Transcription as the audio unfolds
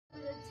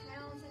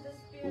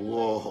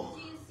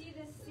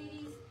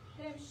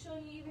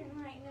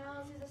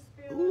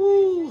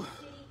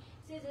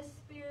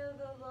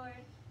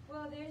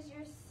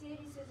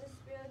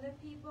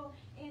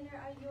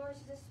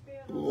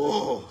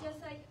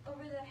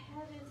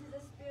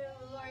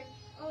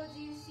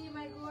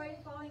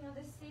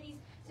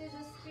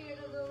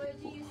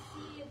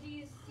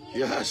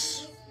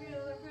Yes.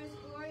 For his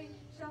glory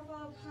shall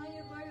fall upon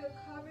you. Glory will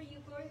cover you.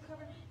 Glory will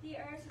cover the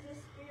earth of the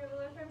Spirit of the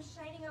Lord. For I'm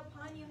shining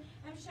upon you.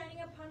 I'm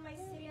shining upon my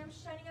city. I'm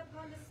shining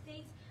upon the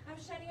states. I'm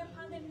shining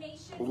upon the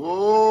nations.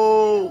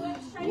 Whoa.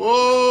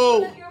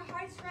 Whoa. Of your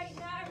hearts right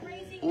now. I'm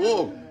raising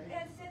Whoa. up.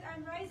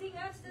 I'm rising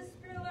up to the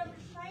Spirit of the Lord.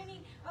 I'm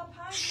shining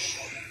upon you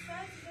as the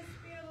sun to the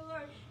Spirit of the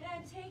Lord. And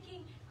I'm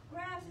taking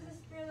grabs as the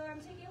Spirit of the Lord.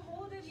 I'm taking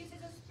hold of you as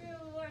the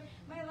Spirit of the Lord.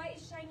 My light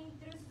is shining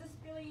through to the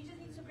Spirit of the Lord. You just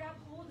need to grab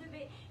hold of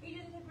it. You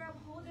just need to grab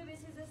hold of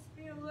it as the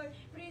Spirit of the Lord.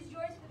 For it is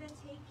yours for the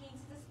taking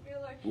to the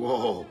Spirit of the Lord. Whoa.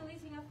 I'm also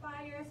releasing a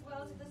fire as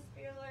well to the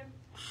Spirit of the Lord.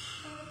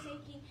 For the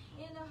taking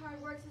in the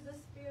hard works of the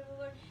Spirit of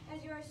the Lord.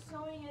 As you are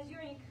sowing, as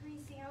you're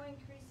increasing, I will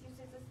increase you,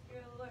 says the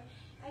Spirit of the Lord.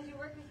 As you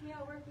work with me,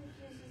 I'll work with you,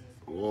 says the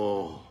Spirit of the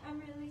Lord.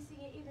 I'm releasing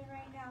it even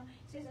right now,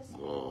 says the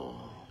Spirit of the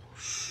Lord.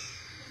 The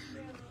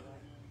Spirit of the Lord.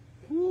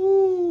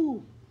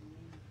 Woo.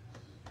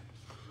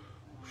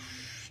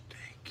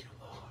 Thank you,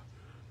 Lord.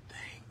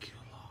 Thank you,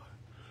 Lord.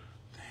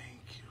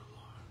 Thank you,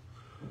 Lord.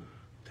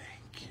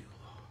 Thank you,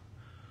 Lord.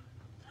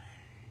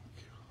 Thank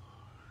you,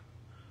 Lord.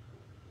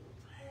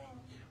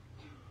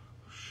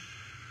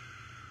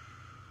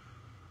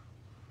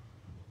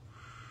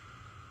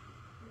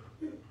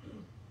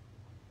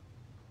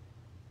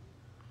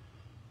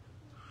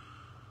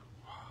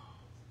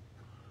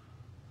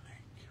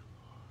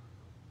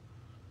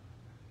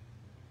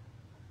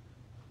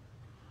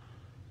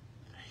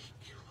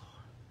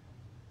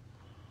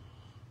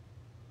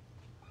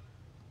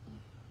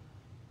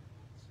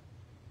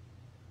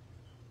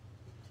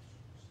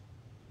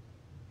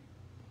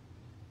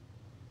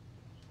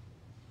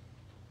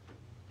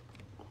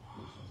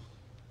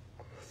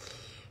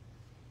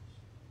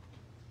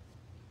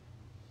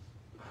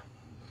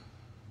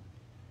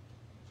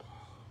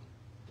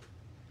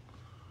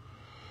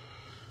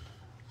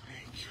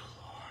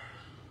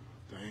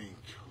 Thank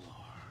you.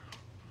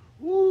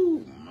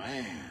 Woo,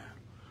 man.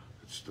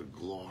 It's the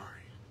glory.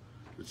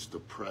 It's the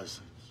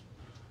presence.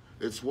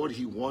 It's what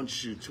he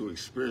wants you to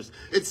experience.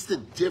 It's the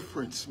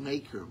difference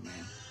maker,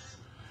 man.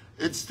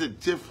 It's the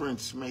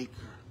difference maker.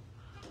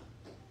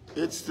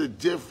 It's the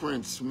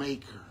difference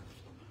maker.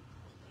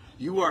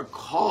 You are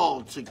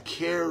called to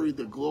carry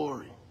the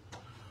glory.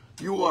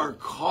 You are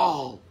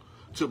called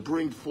to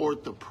bring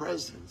forth the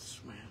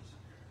presence, man.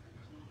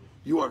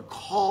 You are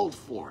called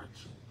for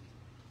it.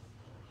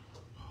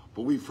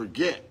 But we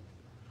forget.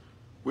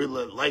 We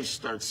let life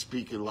start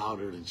speaking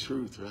louder than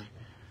truth, right?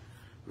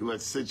 We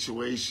let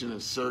situation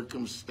and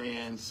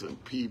circumstance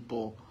and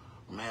people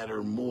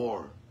matter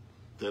more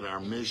than our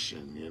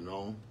mission, you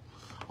know?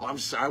 Oh, I'm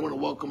sorry. I want to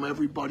welcome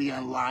everybody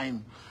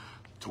online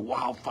to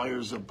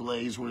Wildfires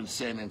Ablaze. We're in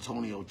San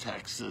Antonio,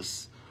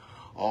 Texas.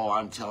 Oh,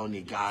 I'm telling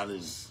you, God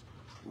is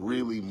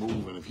really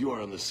moving. If you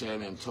are in the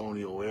San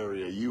Antonio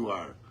area, you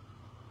are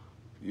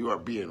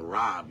being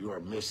robbed. You are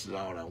missing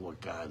out on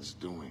what God's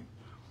doing.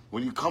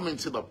 When you come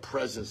into the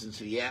presence,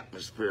 into the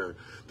atmosphere,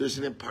 there's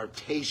an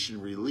impartation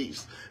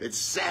release. It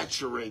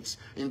saturates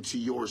into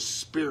your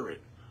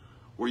spirit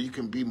where you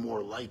can be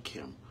more like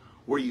him,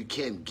 where you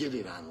can't get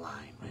it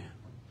online, man.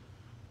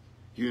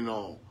 You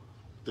know,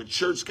 the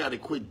church got to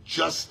quit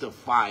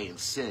justifying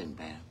sin,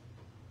 man.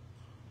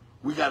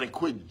 We got to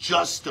quit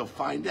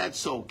justifying.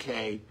 That's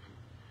okay.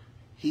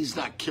 He's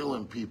not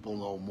killing people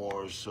no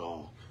more,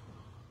 so,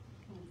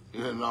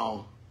 you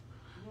know.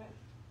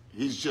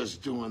 He's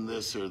just doing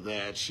this or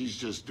that. She's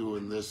just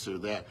doing this or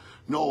that.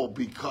 No,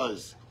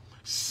 because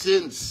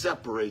sin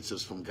separates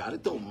us from God.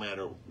 It don't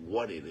matter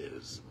what it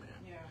is, man.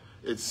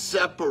 Yeah. It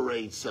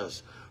separates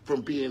us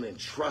from being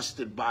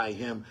entrusted by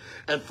him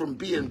and from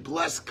being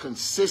blessed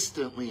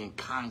consistently and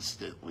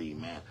constantly,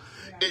 man.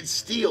 Yeah. It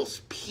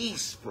steals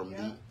peace from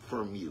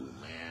you,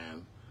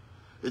 man.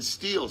 It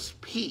steals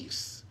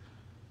peace.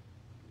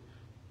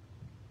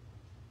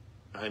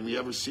 I mean, you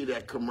ever see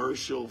that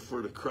commercial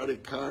for the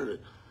credit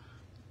card?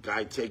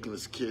 Guy taking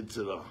his kid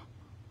to the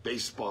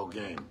baseball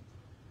game,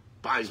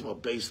 buys him a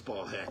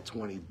baseball hat,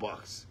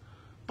 $20,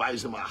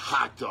 buys him a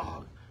hot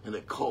dog and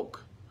a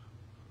Coke,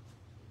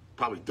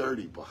 probably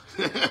 $30.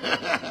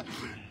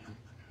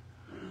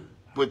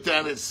 But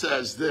then it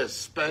says this: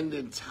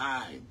 spending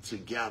time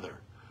together,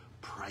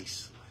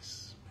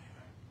 priceless, man.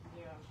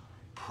 Yeah.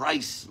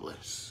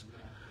 Priceless.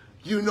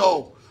 You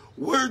know,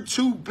 we're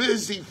too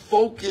busy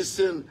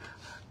focusing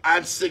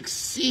on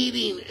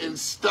succeeding in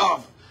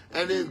stuff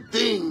and in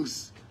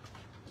things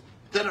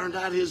that are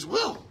not his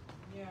will.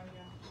 Yeah.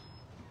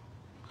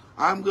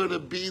 I'm going to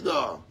be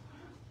the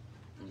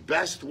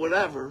best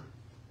whatever.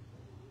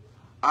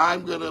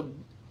 I'm going to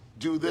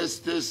do this,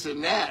 this,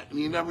 and that. And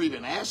you never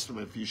even asked him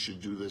if you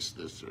should do this,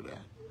 this, or that.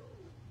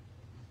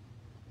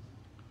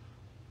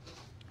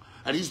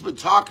 And he's been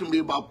talking to me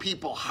about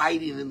people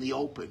hiding in the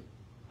open.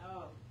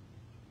 Oh.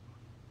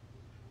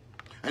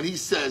 And he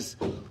says,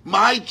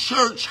 my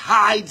church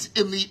hides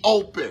in the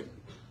open.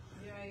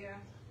 Yeah.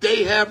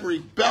 They have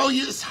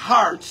rebellious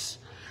hearts.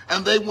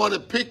 And they want to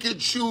pick and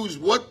choose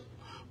what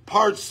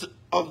parts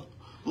of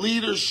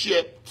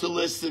leadership to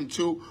listen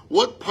to,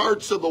 what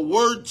parts of the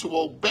word to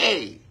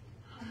obey.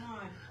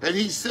 And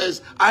he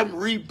says, I'm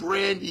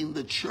rebranding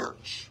the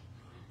church.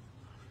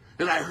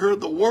 And I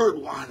heard the word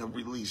Juana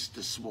released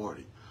this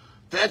morning.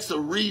 That's the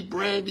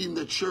rebranding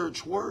the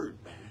church word,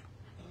 man.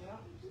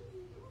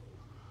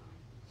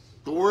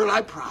 The word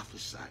I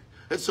prophesied.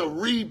 It's a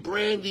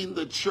rebranding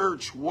the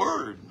church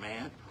word,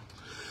 man.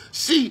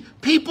 See,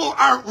 people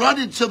aren't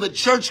running to the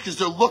church because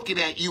they're looking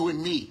at you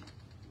and me.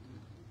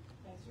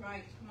 That's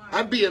right. Come on.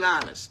 I'm being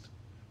honest.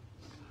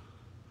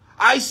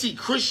 I see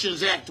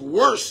Christians act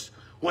worse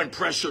when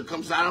pressure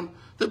comes on them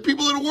than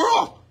people in the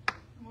world.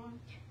 Come on.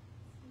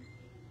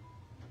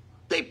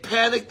 They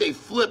panic, they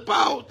flip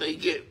out, they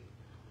get...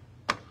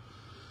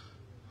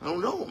 I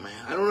don't know,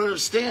 man. I don't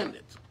understand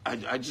it.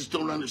 I just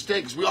don't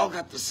understand, because we all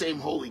got the same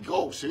Holy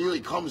Ghost. It really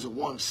comes in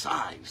one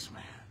size,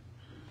 man.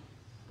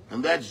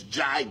 And that's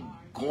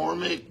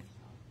gigormic,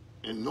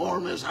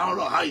 enormous. I don't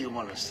know how you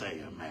want to say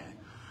it, man.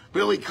 But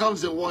it only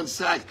comes in one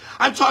size.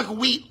 I'm talking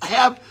we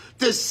have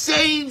the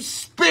same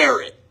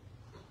spirit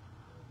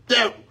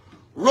that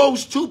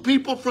rose 2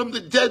 people from the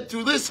dead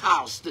through this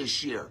house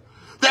this year.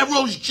 That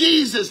rose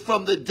Jesus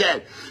from the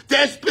dead.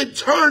 That's been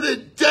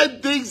turning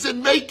dead things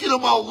and making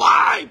them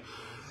alive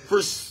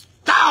for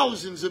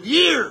thousands of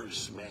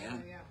years,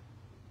 man.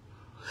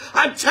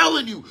 I'm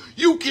telling you,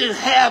 you can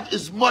have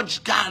as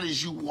much God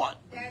as you want.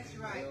 That's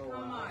right.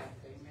 Come on.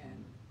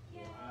 Amen.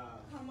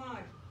 Come on.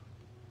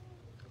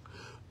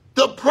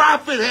 The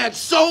prophet had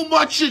so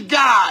much of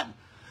God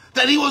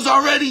that he was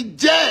already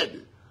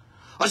dead.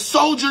 A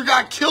soldier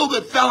got killed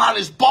and fell on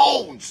his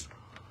bones.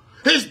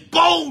 His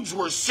bones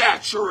were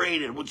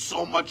saturated with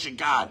so much of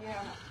God.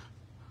 Yeah.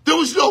 There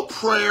was no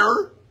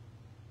prayer.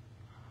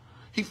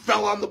 He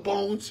fell on the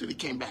bones and he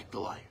came back to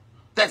life.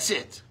 That's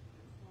it.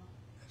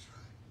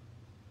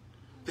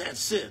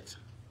 That's it.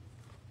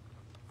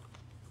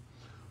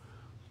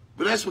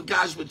 But that's what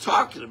God's been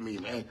talking to me,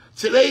 man.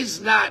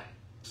 Today's not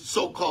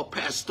so-called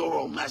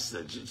pastoral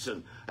message. It's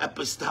an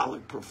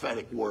apostolic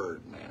prophetic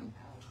word, man.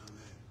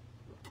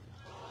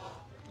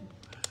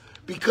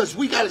 Because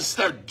we got to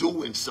start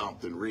doing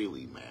something,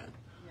 really, man.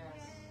 Yes.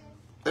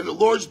 And the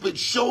Lord's been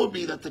showing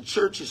me that the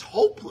church is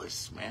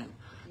hopeless, man.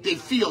 They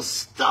feel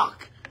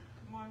stuck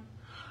Come on.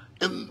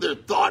 in their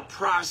thought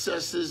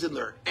processes and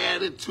their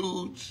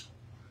attitudes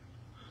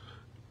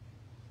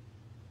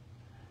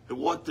and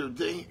what they're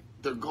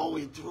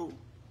going through.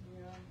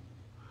 Yeah.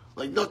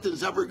 Like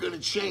nothing's ever going to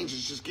change.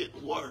 It's just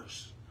getting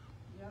worse.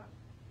 Yeah.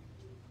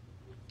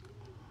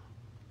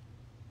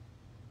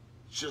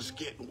 It's just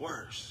getting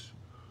worse.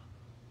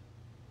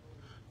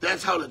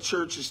 That's how the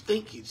church is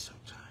thinking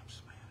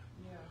sometimes,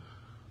 man. Yeah.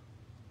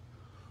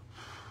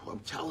 I'm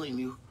telling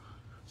you,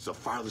 it's the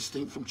farthest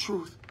thing from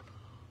truth.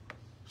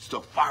 It's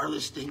the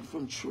farthest thing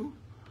from truth.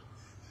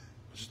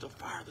 It's the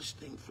farthest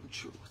thing from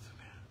truth,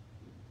 man.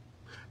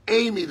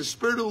 Amy, the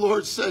Spirit of the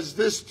Lord says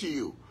this to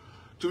you.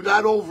 Do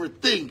not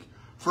overthink,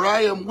 for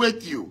I am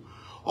with you.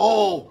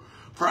 Oh,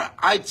 for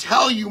I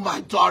tell you,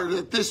 my daughter,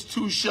 that this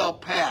too shall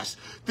pass.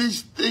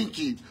 These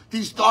thinking,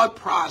 these thought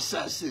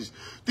processes,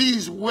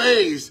 these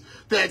ways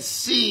that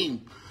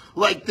seem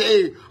like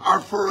they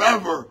are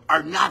forever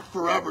are not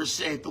forever,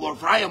 saith the Lord.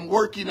 For I am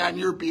working on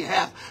your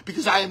behalf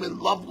because I am in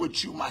love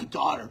with you, my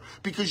daughter,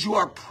 because you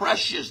are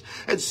precious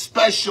and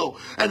special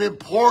and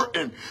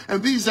important.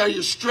 And these are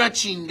your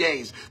stretching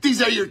days.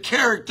 These are your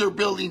character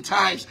building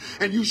times.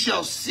 And you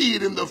shall see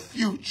it in the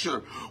future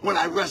when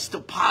I rest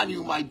upon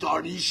you, my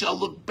daughter. You shall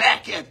look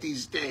back at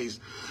these days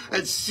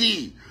and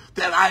see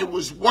that I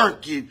was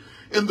working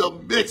in the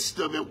midst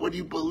of it when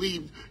you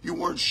believed you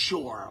weren't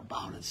sure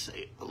about it,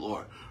 saith the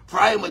Lord. For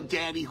I am a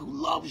daddy who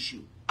loves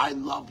you. I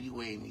love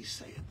you, Amy,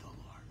 saith the Lord.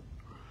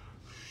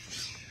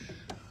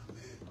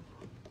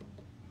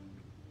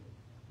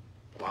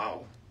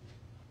 Wow.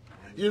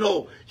 You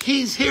know,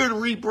 he's here to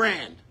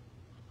rebrand.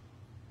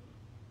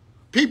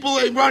 People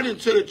ain't running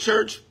to the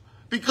church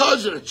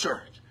because of the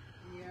church.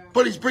 Yeah.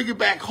 But he's bringing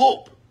back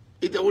hope.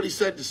 Isn't that what he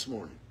said this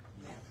morning?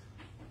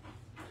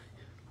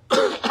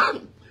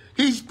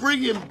 He's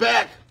bringing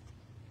back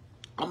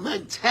a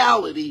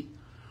mentality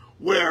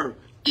where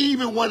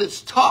even when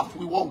it's tough,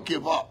 we won't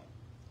give up.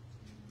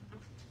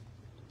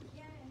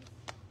 Yes.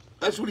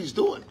 That's what he's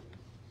doing.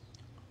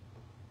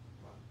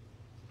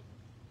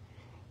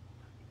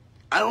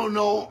 I don't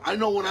know. I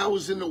know when I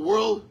was in the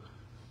world,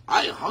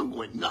 I hung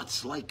with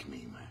nuts like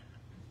me, man.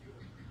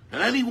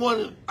 And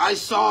anyone I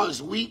saw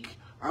as weak,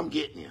 I'm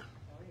getting you.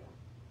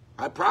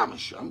 I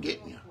promise you, I'm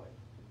getting you.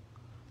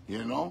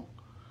 You know?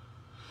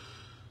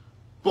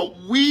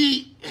 But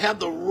we have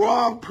the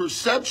wrong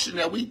perception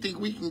that we think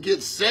we can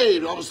get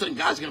saved. All of a sudden,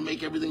 God's going to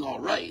make everything all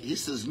right. He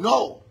says,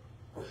 no.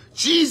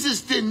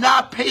 Jesus did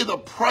not pay the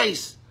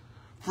price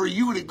for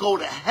you to go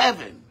to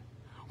heaven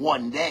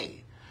one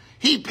day.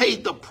 He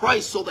paid the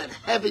price so that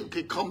heaven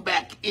could come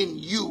back in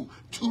you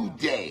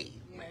today.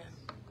 Yes.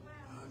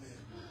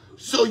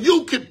 So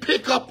you could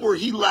pick up where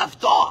he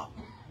left off.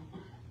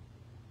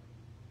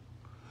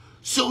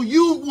 So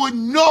you would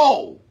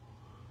know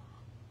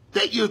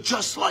that you're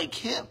just like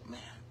him, man.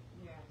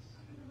 Yes.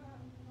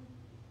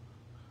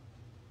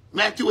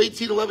 Matthew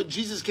 18:11,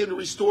 Jesus came to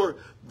restore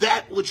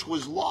that which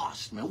was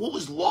lost, man. What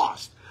was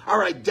lost?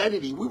 Our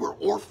identity. We were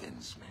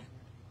orphans, man.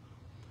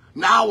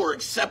 Now we're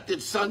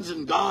accepted sons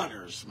and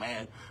daughters,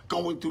 man,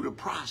 going through the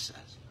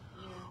process.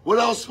 What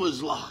else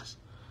was lost?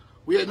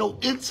 We had no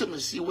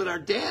intimacy with our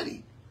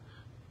daddy.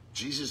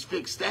 Jesus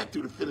fixed that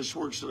through the finished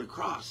works of the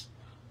cross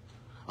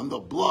and the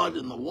blood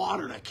and the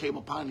water that came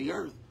upon the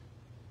earth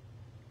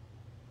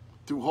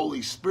through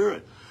Holy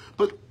Spirit.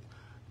 But,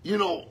 you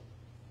know,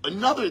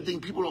 another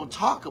thing people don't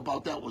talk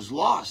about that was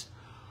lost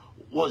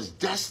was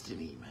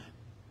destiny, man.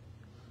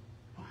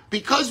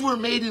 Because we're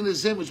made in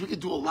his image, we can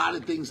do a lot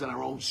of things in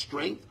our own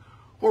strength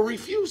or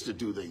refuse to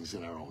do things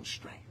in our own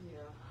strength. Yeah.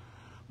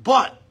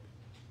 But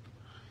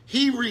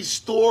he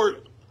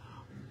restored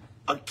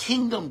a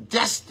kingdom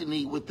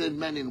destiny within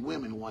men and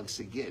women once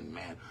again,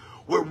 man,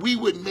 where we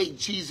would make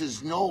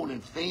Jesus known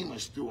and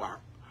famous through our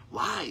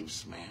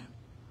lives, man.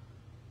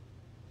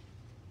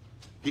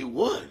 He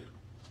would.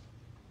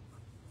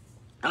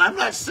 And I'm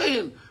not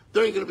saying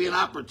there ain't going to be an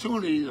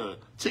opportunity to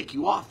tick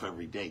you off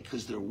every day,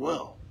 because there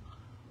will.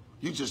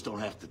 You just don't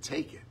have to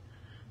take it.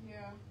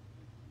 Yeah.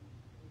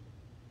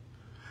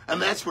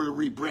 And that's where the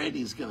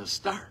rebranding is going to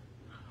start,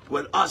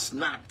 with us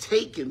not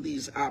taking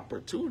these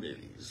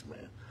opportunities,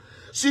 man.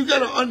 So you've got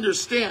to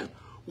understand,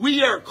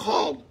 we are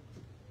called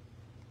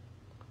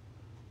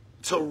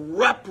to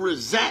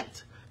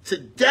represent, to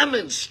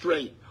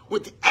demonstrate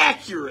with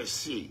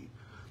accuracy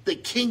the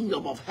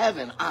kingdom of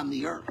heaven on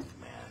the earth,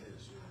 man.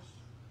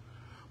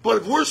 But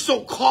if we're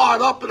so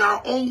caught up in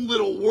our own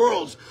little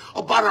worlds,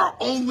 about our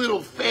own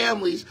little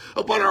families,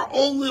 about our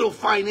own little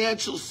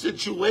financial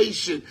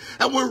situation,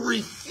 and we're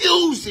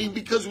refusing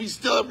because we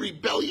still have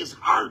rebellious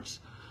hearts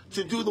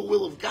to do the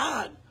will of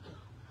God,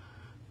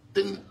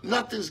 then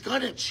nothing's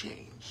going to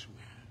change,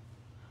 man.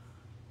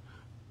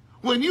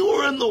 When you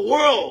were in the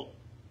world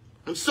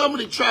and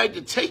somebody tried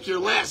to take your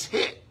last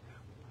hit,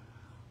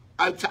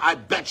 I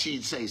bet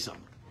you'd say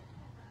something.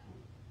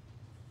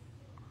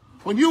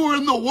 When you were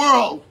in the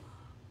world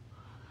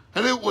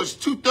and it was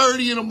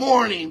 2:30 in the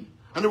morning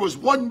and there was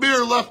one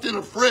beer left in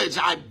the fridge,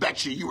 I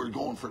bet you were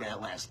going for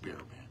that last beer,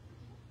 man.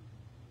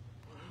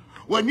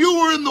 When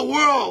you were in the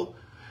world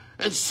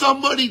and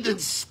somebody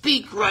didn't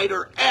speak right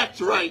or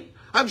act right,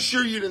 I'm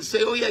sure you didn't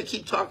say, oh yeah,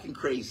 keep talking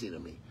crazy to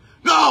me.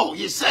 No,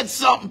 you said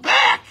something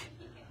back.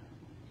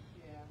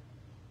 Yeah.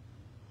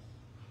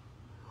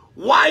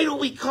 Why do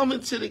we come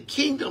into the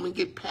kingdom and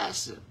get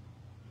passive?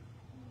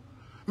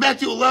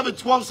 Matthew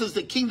 11:12 says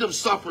the kingdom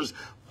suffers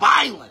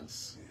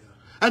violence,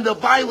 and the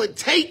violent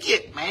take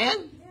it,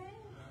 man.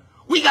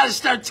 We got to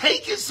start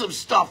taking some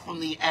stuff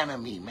from the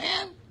enemy,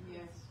 man.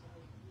 Yes.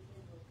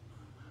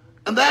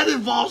 And that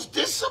involves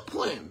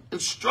discipline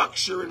and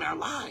structure in our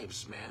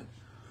lives, man.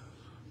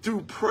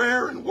 Through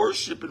prayer and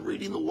worship and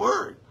reading the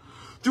word.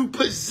 Through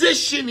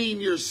positioning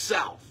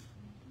yourself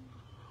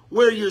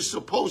where you're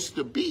supposed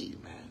to be,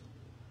 man.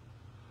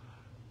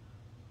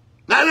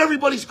 Not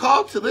everybody's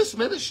called to this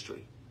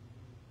ministry.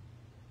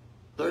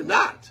 They're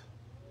not.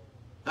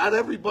 Not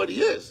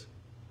everybody is.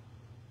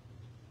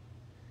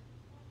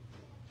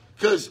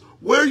 Because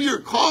where you're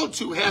called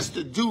to has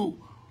to do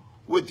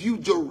with you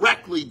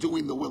directly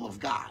doing the will of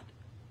God.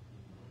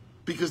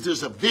 Because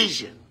there's a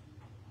vision.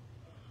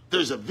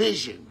 There's a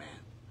vision, man.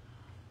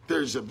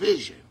 There's a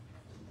vision.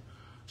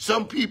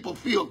 Some people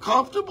feel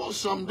comfortable,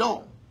 some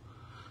don't.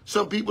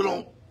 Some people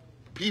don't.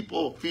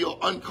 People feel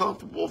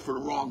uncomfortable for the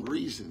wrong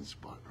reasons,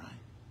 but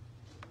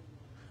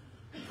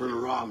right? For the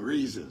wrong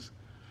reasons.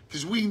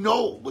 Because we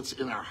know what's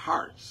in our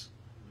hearts.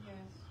 Yes.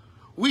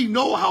 We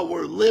know how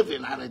we're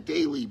living on a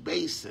daily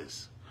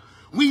basis.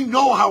 We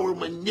know how we're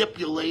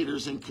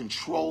manipulators and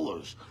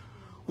controllers.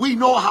 We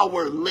know how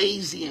we're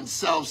lazy and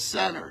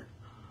self-centered.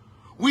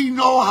 We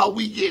know how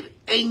we get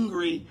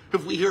angry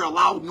if we hear a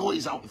loud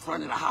noise out in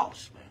front of the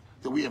house, man,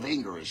 that we have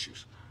anger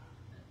issues.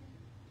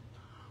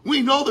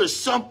 We know there's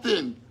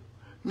something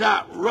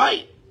not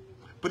right,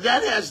 but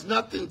that has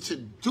nothing to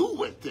do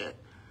with it.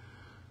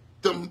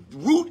 The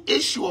root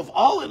issue of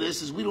all of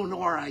this is we don't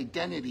know our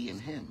identity in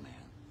him, man.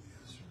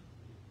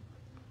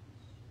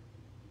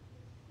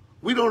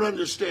 We don't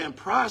understand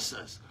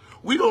process.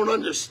 We don't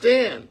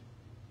understand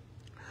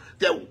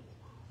that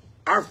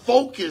our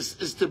focus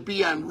is to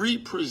be on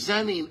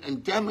representing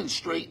and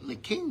demonstrating the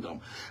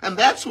kingdom. And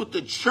that's what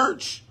the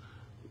church,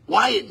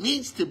 why it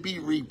needs to be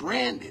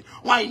rebranded,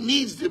 why it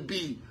needs to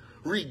be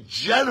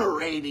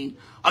regenerating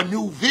a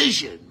new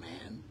vision,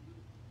 man.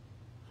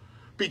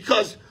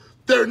 Because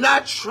they're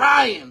not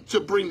trying to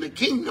bring the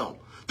kingdom.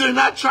 They're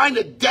not trying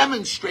to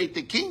demonstrate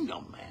the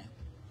kingdom, man.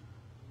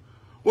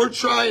 We're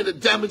trying to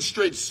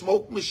demonstrate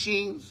smoke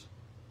machines.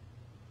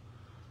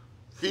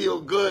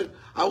 Feel good.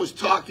 I was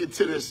talking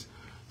to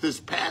this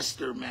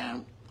pastor,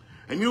 man.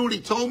 And you know what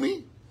he told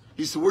me?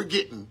 He said, we're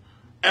getting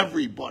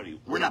everybody.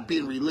 We're not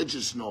being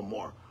religious no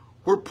more.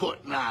 We're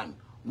putting on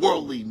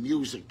worldly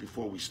music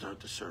before we start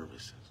the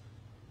services.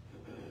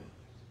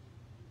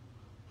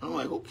 I'm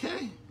like,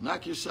 okay,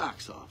 knock your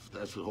socks off.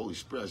 That's what Holy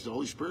Spirit, as the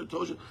Holy Spirit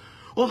told you.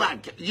 Well,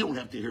 you don't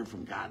have to hear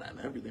from God on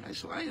everything. I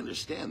said, I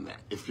understand that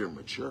if you're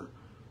mature.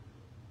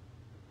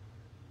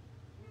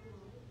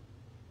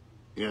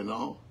 You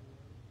know?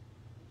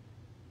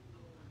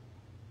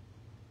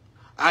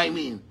 I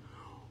mean,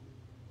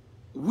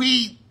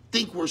 we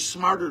think we're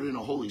smarter than the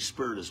Holy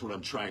Spirit is what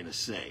I'm trying to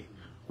say.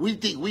 We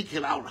think we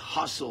can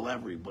out-hustle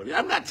everybody.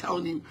 I'm not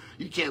telling you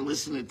you can't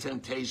listen to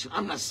temptation.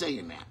 I'm not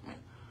saying that, man.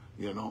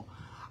 You know?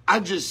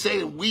 I'm just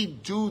saying we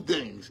do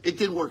things. It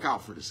didn't work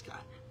out for this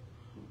guy,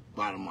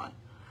 bottom line.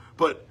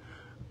 But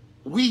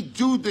we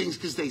do things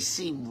because they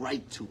seem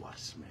right to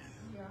us,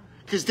 man.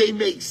 Because they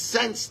make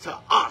sense to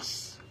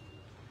us.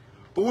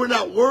 But we're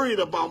not worried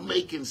about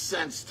making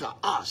sense to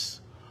us.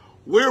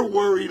 We're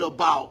worried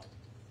about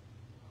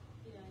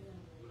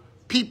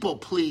people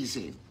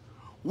pleasing.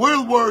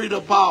 We're worried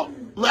about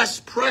less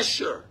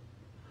pressure.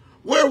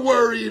 We're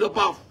worried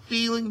about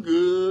feeling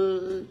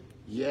good.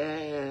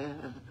 Yeah.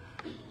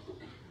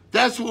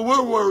 That's what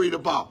we're worried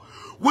about.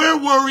 We're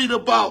worried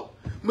about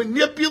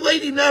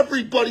manipulating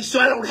everybody so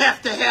I don't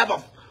have to have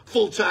a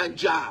full-time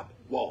job.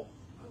 Whoa.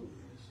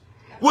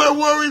 We're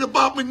worried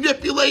about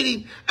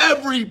manipulating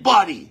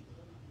everybody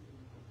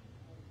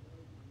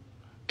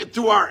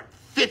through our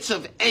fits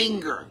of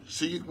anger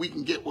so we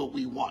can get what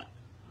we want.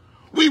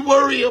 We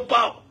worry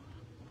about,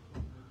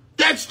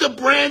 that's the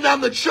brand on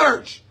the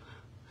church.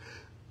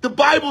 The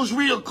Bible's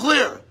real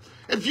clear.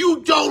 If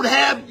you don't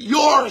have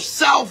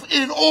yourself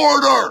in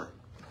order,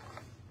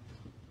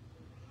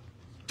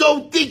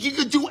 don't think you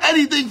can do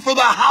anything for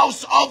the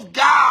house of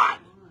God.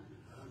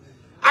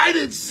 I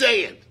didn't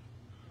say it.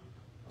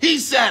 He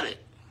said it.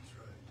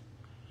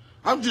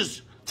 I'm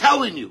just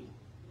telling you.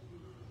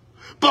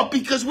 But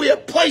because we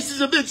have places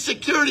of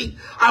insecurity,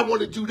 I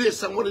want to do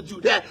this, I want to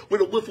do that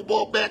with a wiffle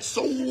ball bat,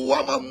 so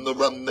I'm on the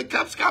run, the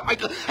cops got my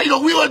gun. You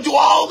know, we want to do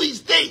all these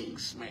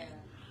things, man.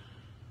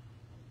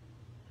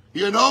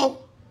 You know?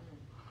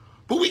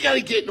 But we got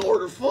to get in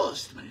order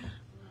first, man.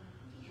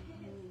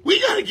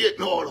 We got to get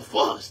in order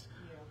first.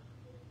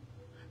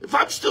 If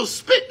I'm still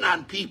spitting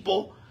on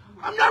people,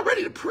 I'm not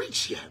ready to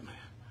preach yet, man.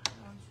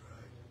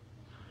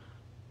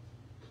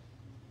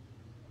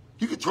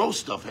 You can throw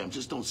stuff at him,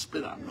 just don't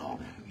spit on him, no,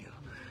 man.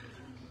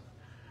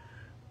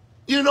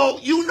 You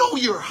know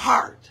your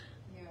heart.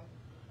 Yeah.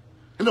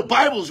 And the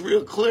Bible's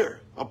real clear.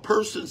 A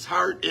person's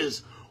heart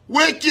is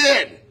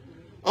wicked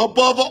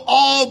above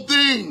all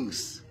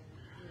things.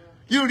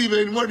 You don't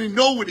even want to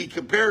know what he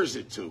compares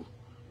it to.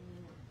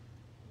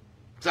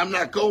 Because I'm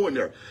not going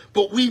there.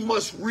 But we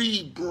must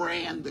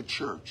rebrand the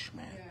church,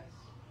 man. Yes.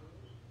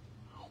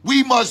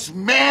 We must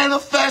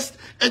manifest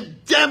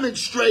and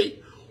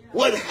demonstrate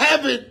what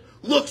heaven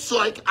looks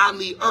like on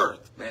the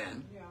earth,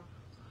 man.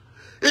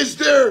 Yeah. Is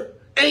there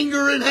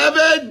anger in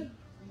heaven?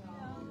 No.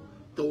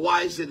 Then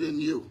why is it in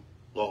you?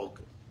 Well,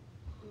 okay.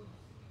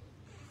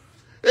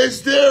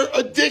 Is there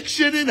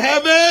addiction in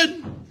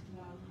heaven?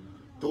 No.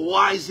 Then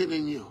why is it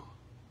in you?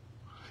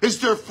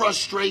 Is there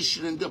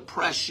frustration and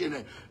depression?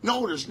 And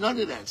no, there's none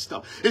of that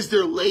stuff. Is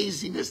there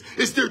laziness?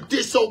 Is there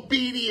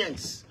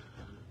disobedience?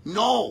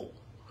 No.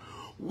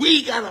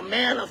 We got to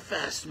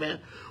manifest, man.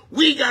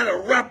 We got to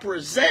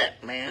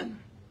represent, man.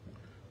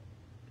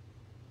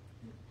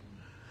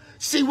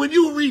 See, when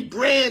you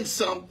rebrand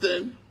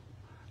something,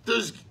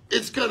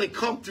 it's going to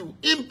come through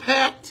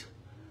impact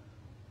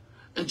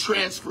and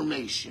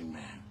transformation,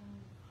 man.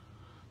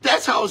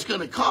 That's how it's going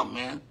to come,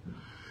 man.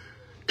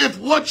 If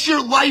what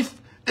your life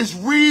is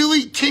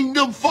really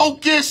kingdom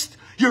focused,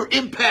 you're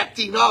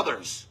impacting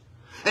others.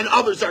 And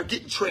others are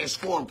getting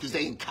transformed because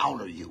they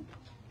encounter you.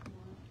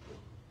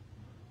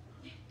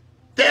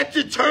 That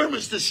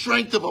determines the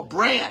strength of a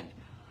brand.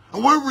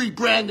 And we're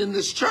rebranding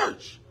this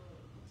church.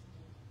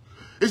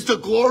 Is the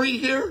glory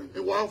here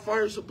in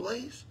Wildfires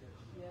Ablaze?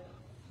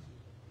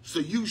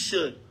 So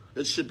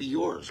it should be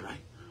yours,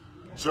 right?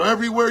 So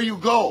everywhere you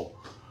go,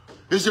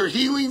 is there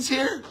healings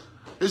here?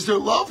 Is there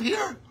love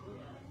here?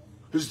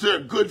 Is there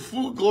good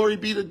food? Glory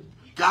be to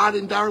God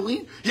and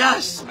Darlene?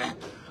 Yes, man.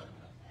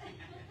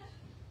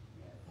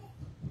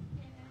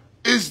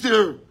 Is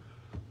there,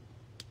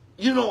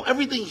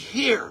 everything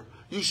here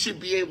you should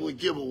be able to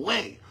give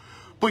away.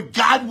 But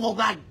God will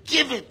not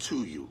give it to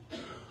you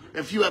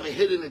if you have a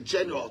hidden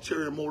agenda or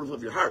ulterior motive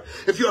of your heart.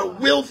 If you are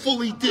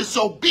willfully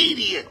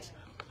disobedient,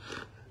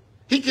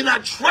 he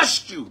cannot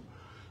trust you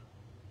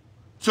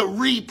to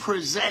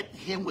represent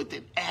him with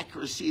an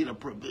accuracy and a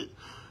provision.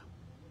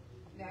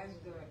 That's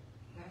good.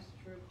 That's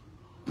true.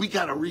 We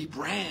got to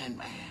rebrand,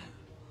 man.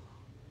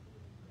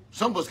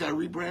 Some of us got to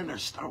rebrand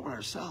and start with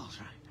ourselves,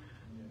 right?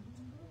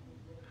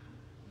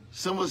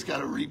 Some of us got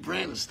to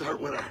rebrand and start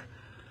with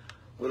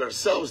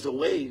ourselves, the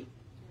way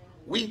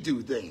we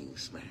do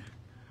things, man.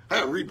 I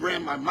got to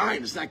rebrand my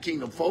mind. It's not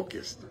kingdom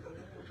focused.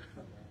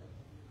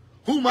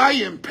 Who am I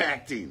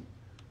impacting?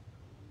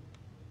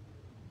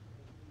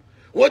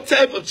 What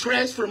type of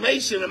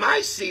transformation am I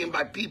seeing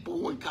by people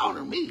who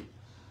encounter me?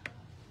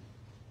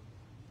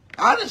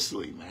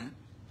 Honestly, man.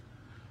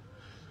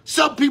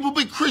 Some people have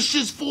been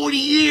Christians 40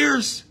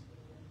 years.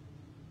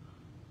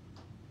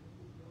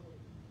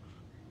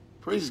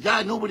 Praise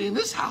God, nobody in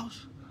this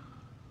house.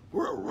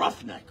 We're a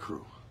roughneck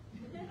crew.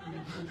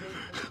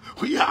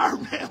 We are,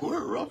 man.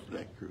 We're a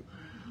roughneck crew.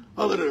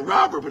 Other than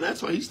Robert, but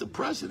that's why he's the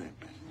president.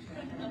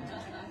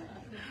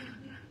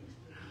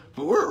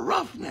 But we're a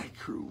roughneck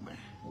crew, man.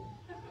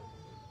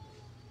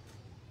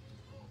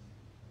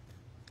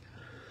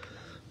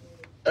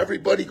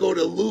 Everybody go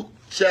to Luke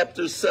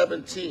chapter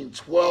 17,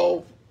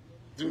 12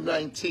 through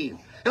 19.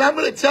 And I'm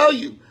going to tell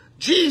you,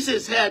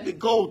 Jesus had to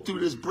go through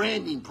this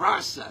branding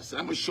process.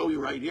 I'm going to show you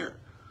right here.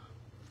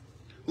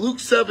 Luke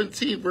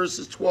 17,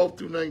 verses 12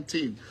 through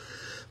 19.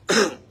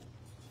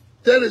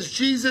 Then as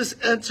Jesus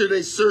entered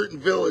a certain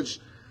village,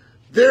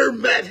 there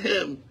met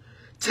him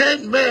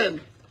 10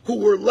 men who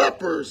were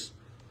lepers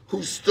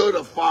who stood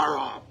afar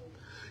off.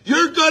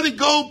 You're going to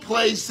go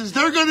places.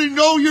 They're going to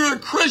know you're a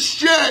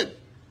Christian.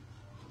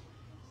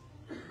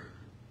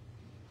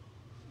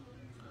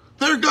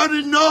 They're going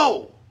to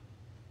know.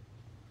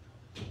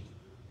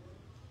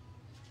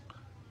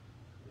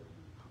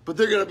 But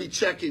they're going to be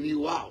checking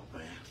you out,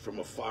 man, from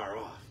afar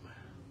off, man.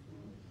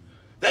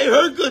 They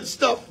heard good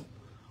stuff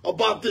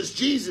about this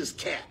Jesus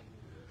cat.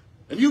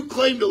 And you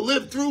claim to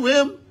live through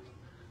him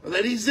and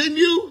that he's in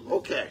you?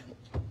 Okay.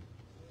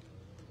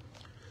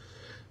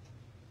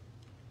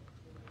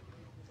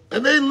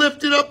 And they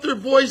lifted up their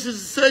voices and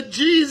said,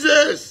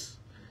 Jesus,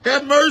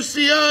 have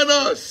mercy on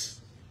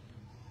us.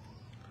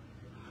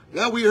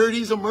 Now we heard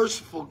he's a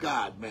merciful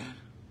God, man.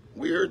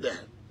 We heard that.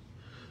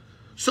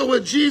 So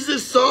when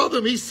Jesus saw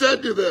them, he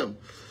said to them,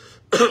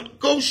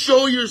 go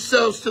show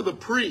yourselves to the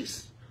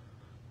priests.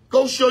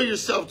 Go show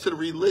yourself to the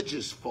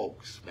religious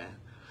folks, man.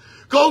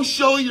 Go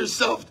show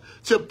yourself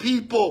to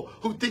people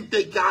who think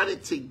they got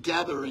it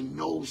together and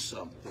know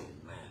something,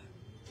 man.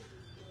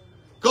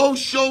 Go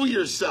show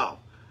yourself.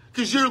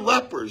 Because you're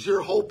lepers.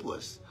 You're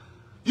hopeless.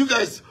 You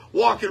guys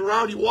walking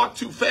around, you walk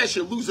too fast,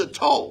 you lose a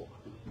toe.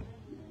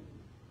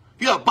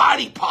 You got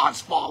body parts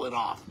falling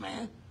off,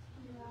 man.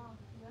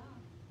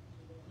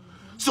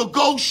 So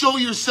go show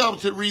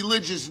yourself to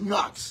religious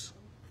nuts.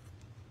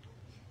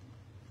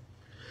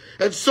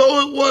 And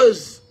so it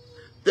was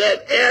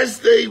that as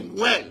they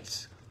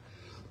went,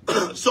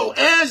 so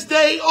as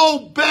they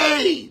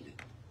obeyed,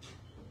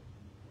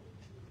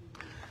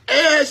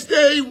 as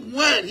they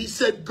went, he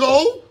said,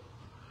 go.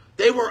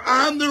 They were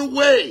on their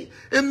way.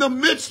 In the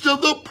midst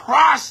of the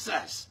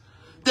process,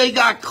 they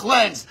got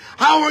cleansed.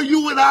 How are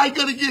you and I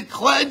going to get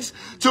cleansed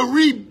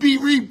to be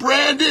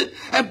rebranded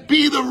and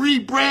be the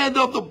rebrand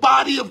of the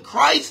body of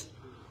Christ?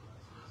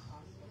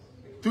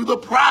 Through the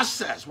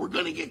process, we're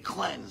going to get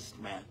cleansed,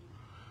 man.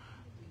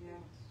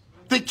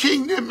 The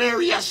king didn't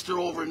marry Esther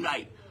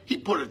overnight. He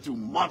put her through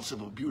months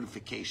of a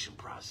beautification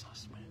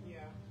process, man. Yeah.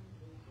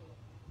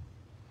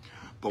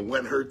 But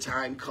when her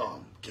time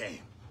came,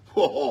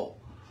 whoa,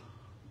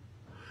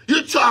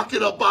 you're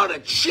talking about a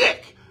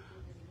chick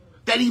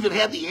that even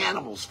had the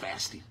animals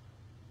fasting.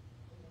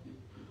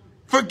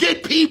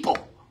 Forget people.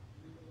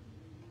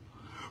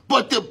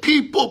 But the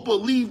people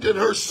believed in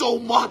her so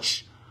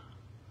much,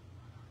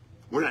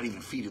 we're not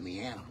even feeding the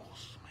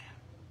animals.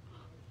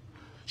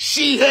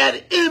 She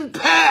had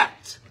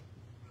impact.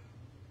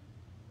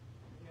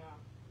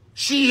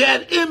 She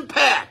had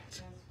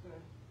impact.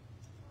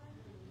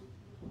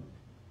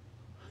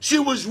 She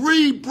was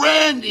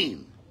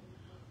rebranding.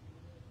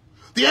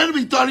 The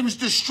enemy thought he was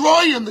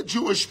destroying the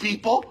Jewish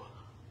people,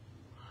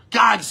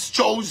 God's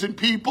chosen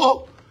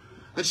people.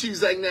 And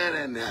she's like,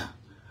 nah.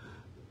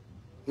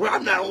 Well,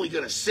 I'm not only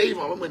going to save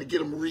them, I'm going to get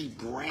them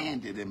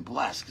rebranded and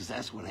blessed, because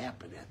that's what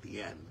happened at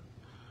the end.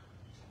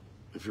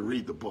 If you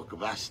read the book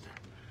of Esther.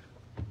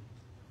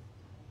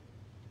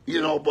 You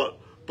know,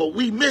 but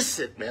we miss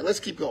it, man. Let's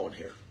keep going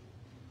here.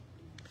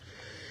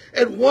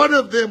 And one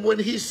of them, when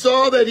he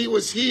saw that he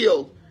was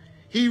healed,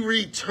 he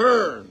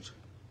returned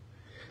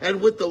and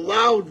with a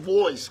loud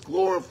voice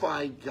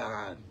glorified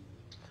God.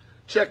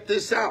 Check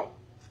this out.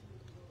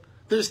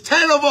 There's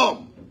 10 of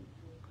them.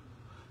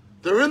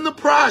 They're in the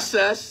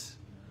process.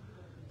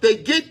 They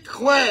get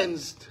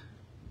cleansed.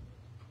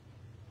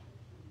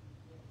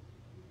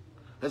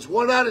 That's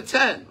 1 out of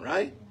 10,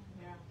 right?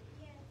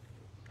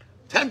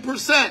 Yeah.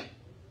 10%.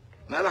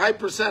 Not a high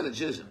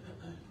percentage, is it?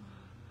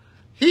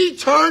 He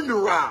turned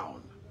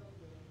around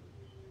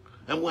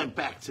and went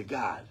back to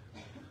God.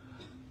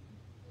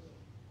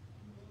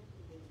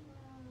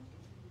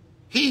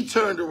 He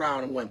turned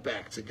around and went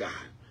back to God.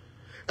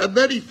 And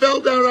then he fell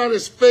down on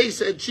his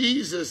face at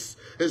Jesus'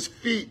 his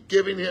feet,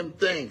 giving him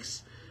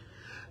thanks.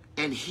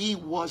 And he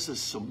was a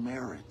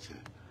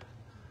Samaritan.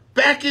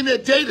 Back in the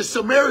day, the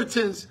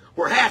Samaritans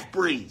were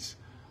half-breeds.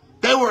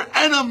 They were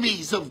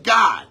enemies of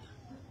God.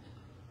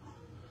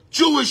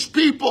 Jewish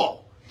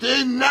people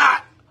did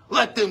not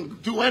let them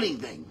do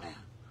anything, man.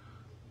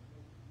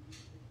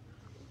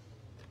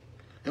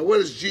 And what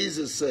does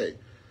Jesus say?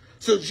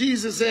 So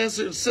Jesus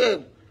answered and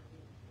said,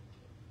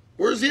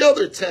 where's the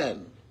other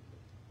 10?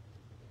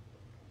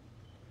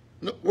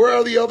 Where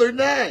are the other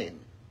 9?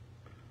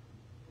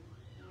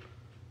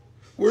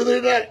 Were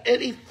there not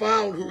any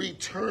found who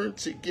returned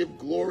to give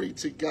glory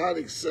to God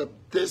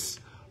except this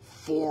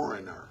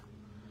foreigner,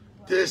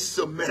 this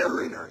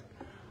Samaritan?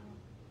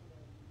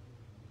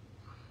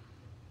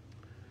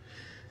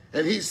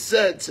 And he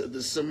said to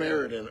the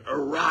Samaritan,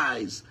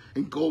 arise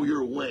and go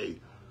your way,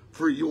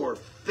 for your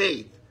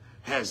faith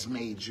has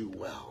made you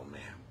well,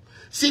 man.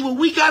 See, when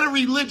we got a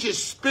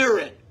religious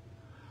spirit,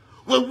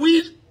 when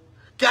we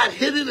got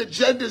hidden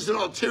agendas and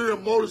ulterior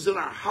motives in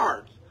our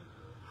heart,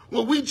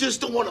 when we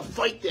just don't want to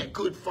fight that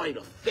good fight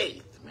of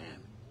faith, man,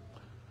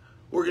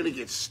 we're going to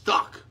get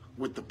stuck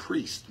with the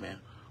priest, man.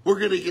 We're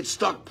going to get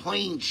stuck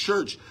playing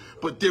church,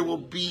 but there will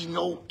be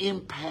no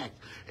impact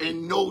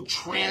and no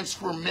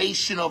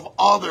transformation of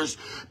others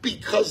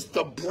because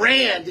the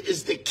brand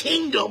is the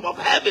kingdom of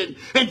heaven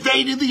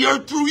invading the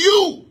earth through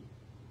you.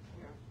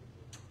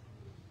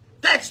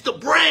 That's the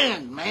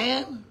brand,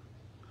 man.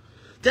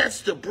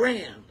 That's the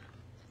brand.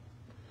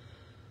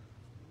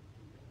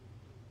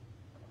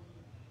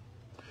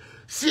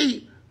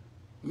 See,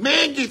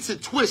 man gets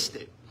it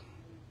twisted.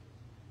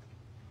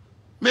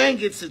 Man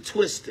gets it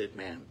twisted,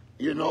 man.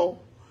 You know?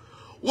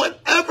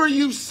 Whatever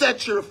you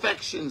set your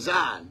affections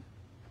on,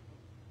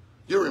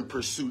 you're in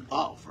pursuit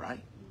of,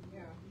 right?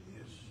 Yeah.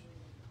 Yes.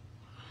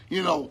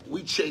 You know,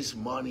 we chase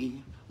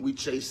money. We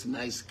chase a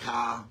nice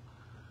car.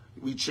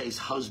 We chase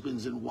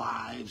husbands and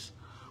wives.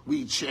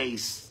 We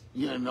chase,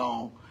 you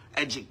know,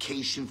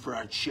 education for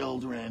our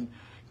children,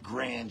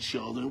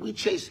 grandchildren. We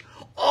chase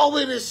all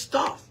of this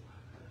stuff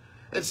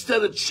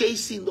instead of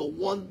chasing the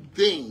one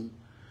thing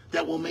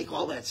that will make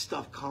all that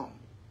stuff come.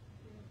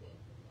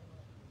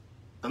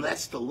 And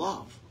that's the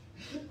love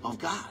of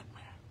God,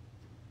 man.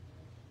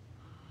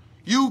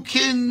 You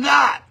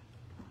cannot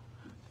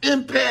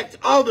impact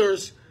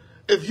others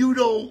if you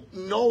don't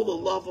know the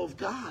love of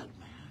God,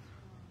 man.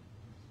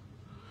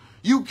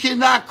 You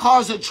cannot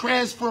cause a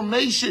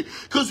transformation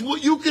because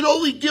you can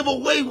only give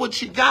away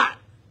what you got.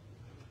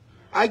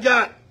 I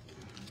got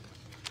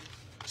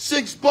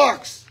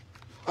 $6.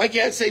 I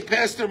can't say,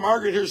 Pastor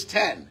Margaret, here's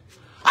 10.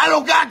 I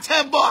don't got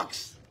 $10. That's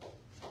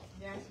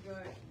good.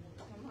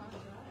 Come on,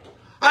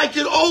 right. I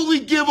can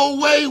only give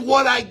away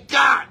what I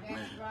got.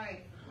 That's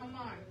right. Come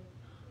on.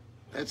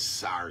 That's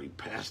sorry,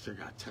 Pastor.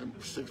 Got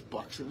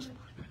 $6 in his pocket.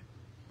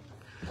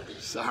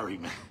 Sorry,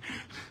 man.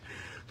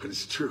 But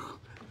it's true.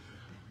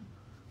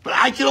 But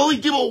I can only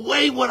give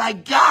away what I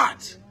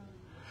got.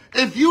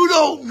 If you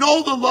don't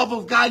know the love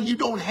of God, you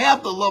don't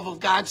have the love of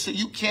God, so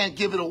you can't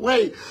give it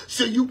away.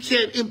 So you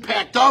can't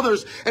impact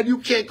others, and you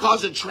can't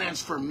cause a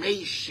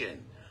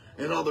transformation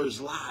in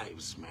others'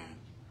 lives, man.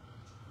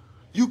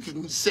 You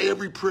can say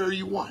every prayer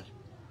you want.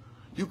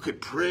 You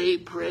could pray,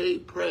 pray,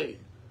 pray.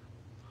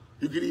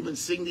 You could even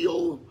sing the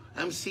old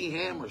MC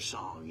Hammer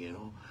song, you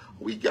know.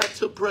 We got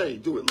to pray.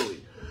 Do it,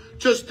 Louis.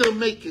 Just to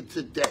make it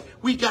today.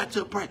 We got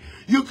to pray.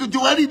 You could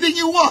do anything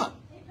you want.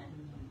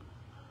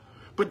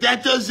 But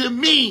that doesn't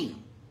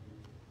mean.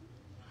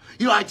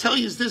 You know, I tell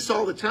you this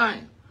all the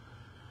time.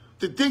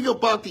 The thing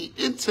about the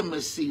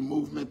intimacy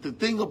movement, the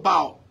thing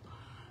about,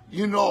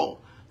 you know,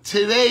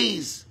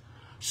 today's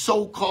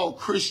so-called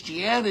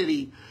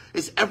Christianity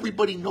is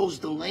everybody knows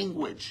the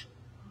language.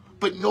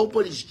 But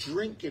nobody's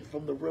drinking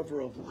from the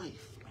river of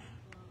life.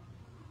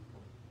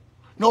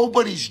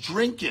 Nobody's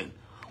drinking.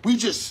 We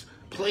just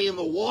play in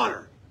the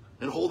water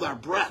and hold our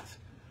breath.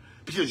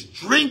 Because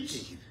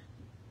drinking,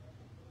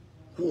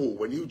 ooh,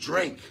 when you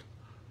drink,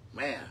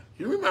 man,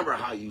 you remember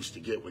how you used to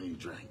get when you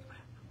drank, man.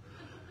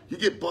 You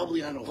get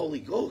bubbly on the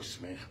Holy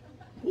Ghost, man.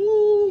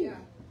 Woo! Yeah.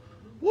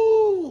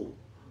 Woo!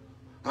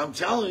 I'm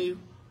telling you,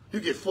 you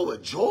get full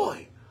of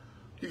joy.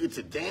 You get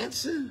to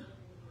dancing.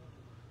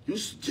 You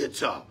get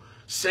to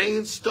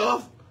saying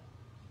stuff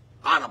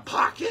out of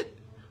pocket.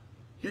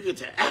 You get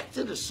to act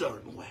in a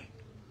certain way.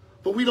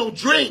 But we don't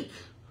drink.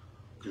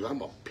 Because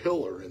I'm a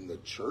pillar in the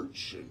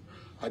church, and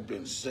I've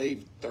been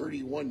saved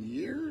 31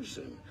 years,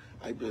 and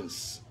I've been,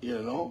 you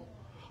know,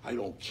 I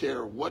don't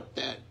care what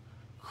that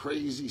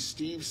crazy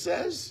Steve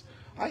says.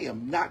 I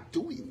am not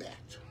doing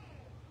that.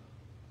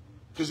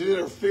 Because it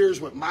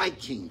interferes with my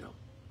kingdom.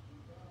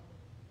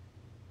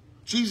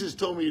 Jesus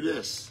told me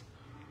this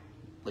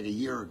like a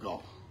year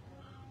ago.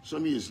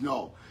 Some of you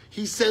know.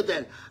 He said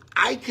that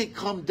I could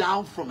come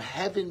down from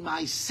heaven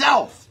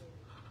myself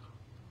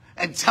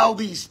and tell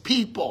these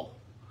people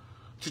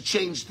to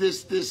change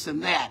this, this,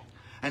 and that.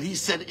 And he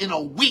said in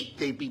a week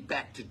they'd be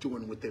back to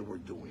doing what they were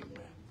doing,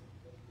 man.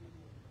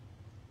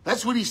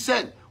 That's what he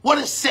said. What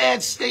a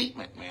sad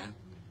statement, man.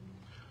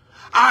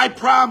 I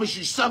promise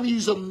you, some of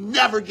you will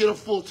never get a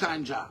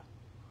full-time job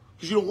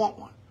because you don't want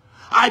one.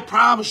 I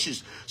promise you,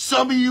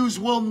 some of you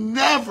will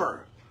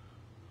never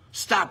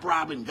stop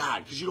robbing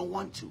God because you don't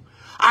want to.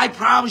 I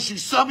promise you,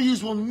 some of you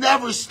will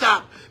never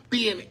stop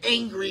being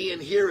angry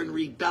and here and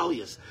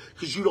rebellious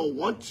because you don't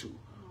want to.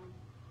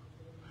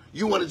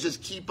 You want to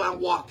just keep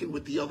on walking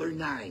with the other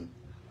 9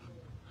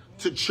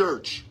 to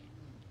church.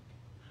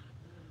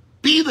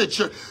 Be the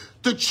church.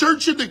 The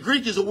church in the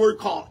Greek is a word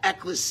called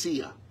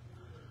ecclesia.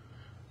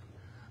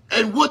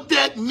 And what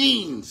that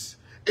means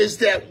is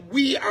that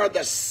we are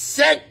the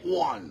sent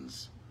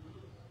ones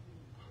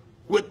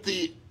with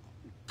the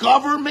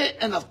government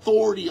and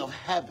authority of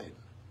heaven.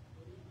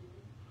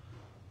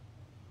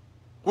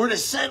 We're the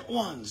sent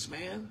ones,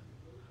 man.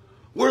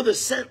 We're the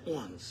sent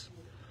ones.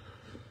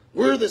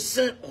 We're the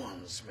sent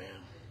ones, man.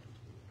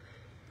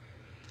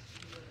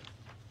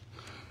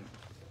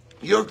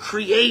 You're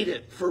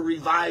created for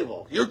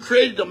revival. You're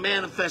created to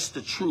manifest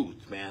the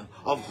truth, man,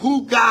 of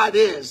who God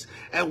is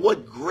and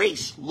what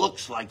grace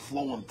looks like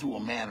flowing through a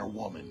man or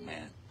woman,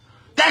 man.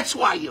 That's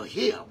why you're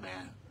here,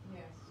 man.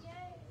 Yes.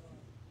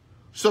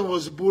 Someone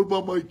was, what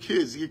about my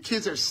kids? Your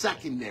kids are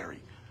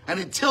secondary. And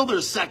until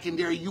they're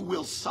secondary, you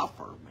will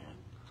suffer, man.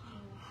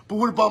 But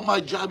what about my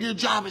job? Your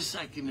job is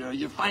secondary.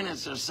 Your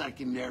finances are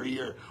secondary.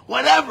 Your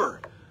whatever.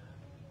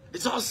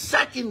 It's all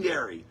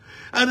secondary.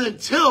 And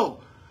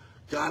until,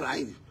 God,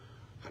 I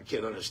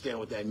can't understand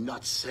what that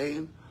nut's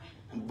saying,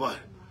 but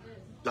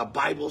the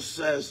Bible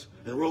says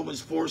in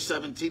Romans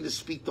 4:17 to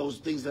speak those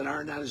things that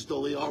are not as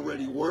though they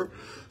already were.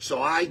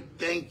 So I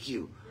thank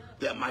you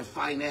that my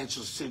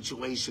financial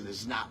situation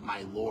is not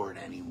my Lord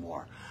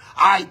anymore.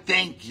 I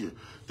thank you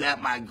that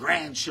my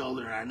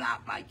grandchildren are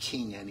not my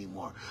king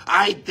anymore.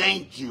 I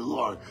thank you,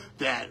 Lord,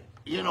 that,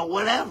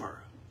 whatever.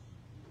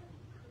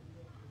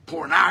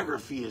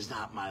 Pornography is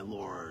not my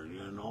Lord,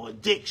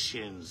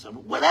 addictions,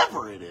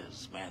 whatever it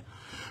is, man.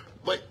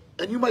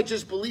 And you might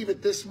just believe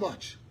it this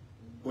much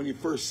when you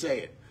first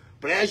say it.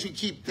 But as you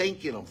keep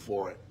thanking him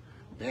for it,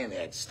 man,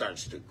 that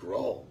starts to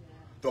grow.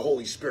 The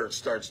Holy Spirit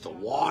starts to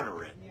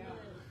water it.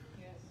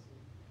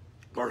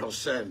 Or he'll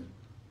send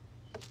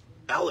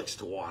Alex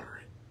to water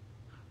it.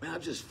 Man,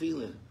 I'm just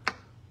feeling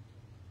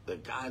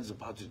that God's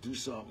about to do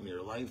something in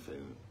your life,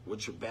 and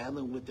what you're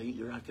battling with,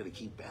 you're not going to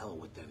keep battling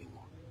with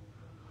anymore.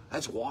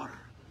 That's water.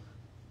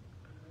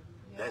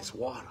 That's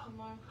water.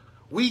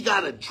 We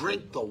got to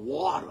drink the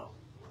water.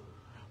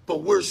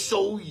 But we're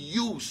so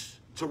used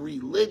to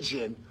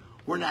religion,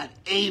 we're not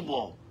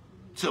able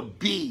to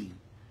be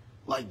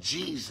like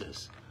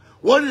Jesus.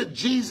 What did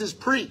Jesus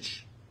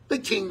preach? The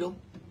kingdom.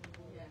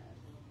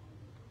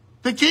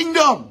 The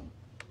kingdom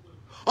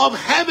of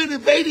heaven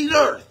invading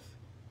earth.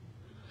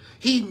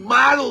 He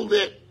modeled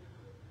it,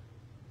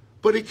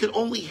 but it could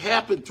only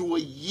happen through a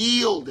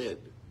yielded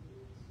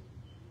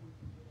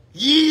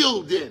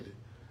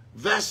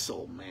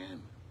vessel,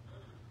 man.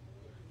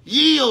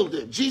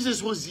 Yielded.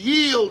 Jesus was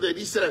yielded.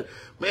 He said,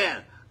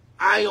 man,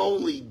 I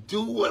only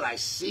do what I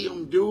see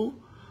him do.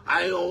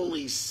 I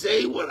only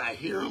say what I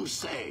hear him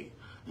say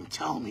and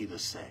tell me to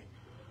say.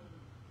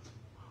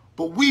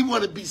 But we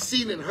want to be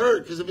seen and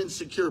heard because of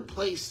insecure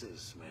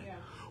places, man. Yeah.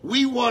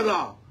 We want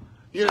to,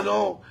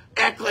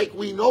 act like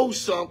we know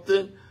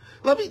something.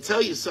 Let me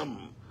tell you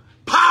something.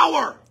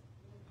 Power.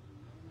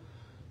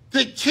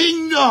 The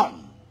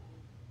kingdom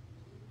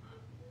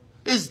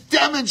is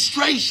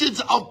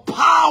demonstrations of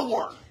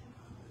power.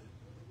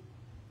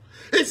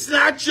 It's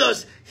not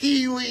just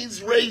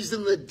healings,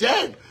 raising the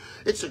dead.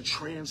 It's a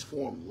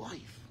transformed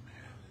life, man.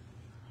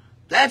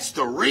 That's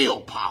the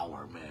real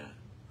power, man.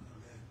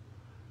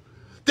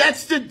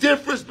 That's the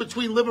difference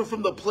between living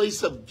from the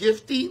place of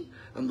gifting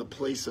and the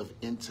place of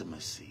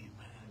intimacy,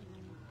 man.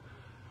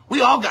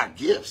 We all got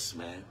gifts,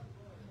 man.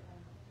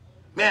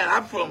 Man,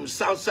 I'm from the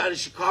south side of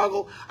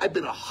Chicago. I've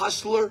been a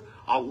hustler,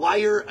 a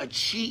liar, a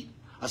cheat,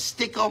 a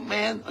stick-up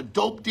man, a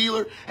dope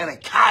dealer, and a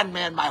con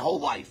man my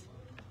whole life.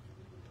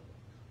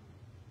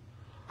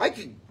 I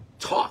could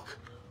talk.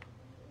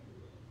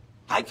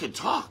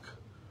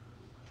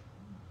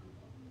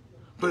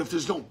 But if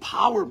there's no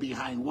power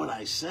behind what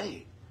I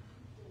say,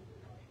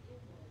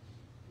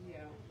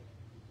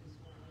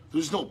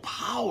 there's no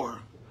power.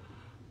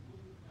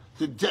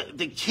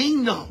 The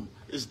kingdom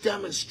is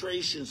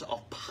demonstrations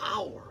of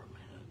power,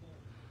 man.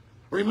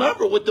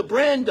 Remember what the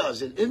brand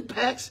does. It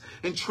impacts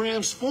and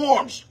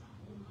transforms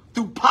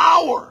through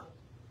power.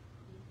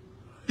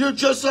 You're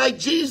just like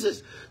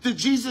Jesus. Did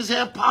Jesus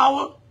have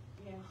power?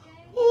 Yeah.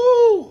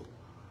 Ooh.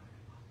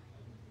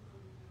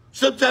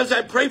 Sometimes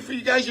I pray for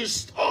you guys, you're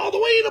all the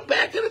way in the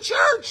back of the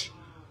church.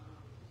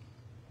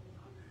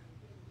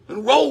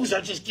 And rows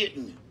are just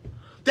getting.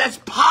 That's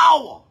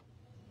power.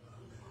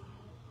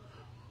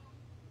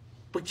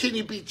 But can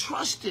you be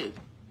trusted?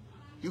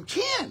 You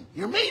can.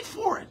 You're made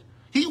for it.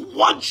 He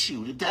wants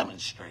you to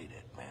demonstrate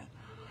it, man.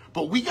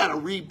 But we got to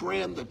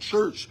rebrand the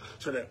church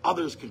so that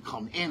others can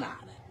come in on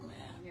it, man.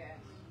 Yeah.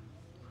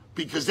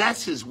 Because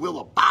that's his will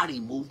of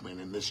body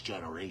movement in this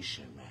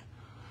generation, man.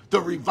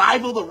 The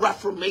revival, the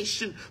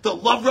reformation, the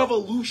love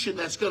revolution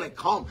that's going to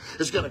come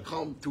is going to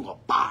come through a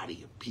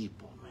body of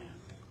people, man.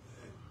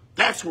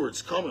 That's where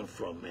it's coming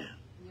from, man.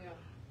 Yeah.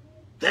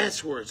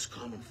 That's where it's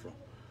coming from.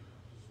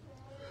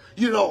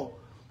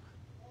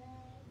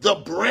 The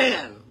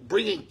brand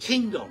bringing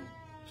kingdom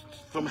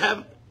from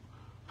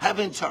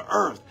heaven to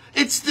earth.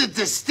 It's the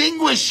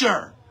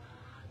distinguisher,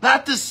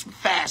 not this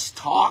fast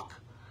talk,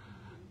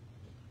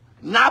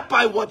 not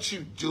by what you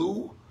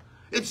do.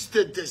 It's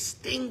the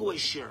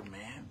distinguisher,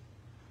 man.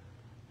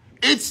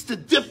 It's the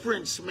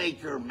difference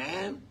maker,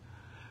 man.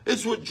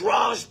 It's what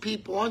draws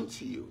people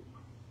unto you.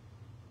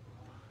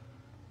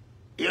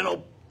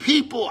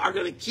 People are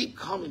going to keep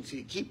coming to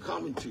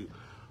you,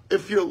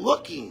 if you're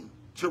looking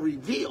to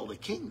reveal the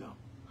kingdom.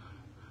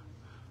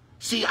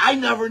 See, I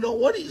never know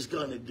what he's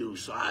going to do,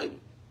 so I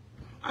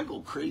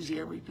go crazy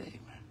every day,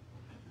 man.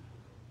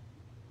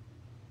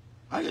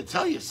 I can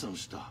tell you some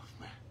stuff,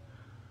 man.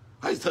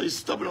 I tell you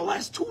stuff in the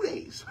last 2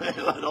 days, let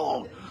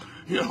alone,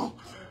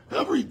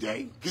 every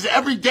day. Because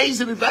every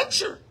day's an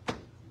adventure.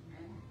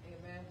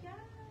 Amen.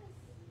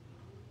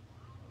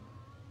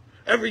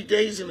 Every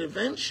day's an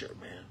adventure,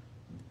 man.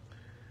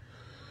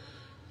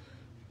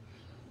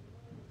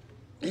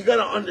 You got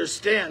to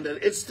understand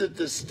that it's the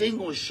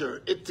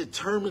distinguisher. It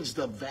determines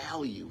the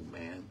value,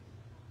 man.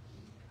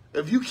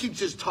 If you keep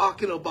just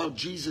talking about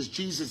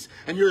Jesus,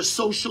 and you're a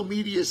social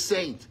media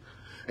saint,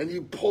 and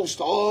you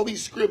post all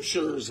these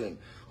scriptures and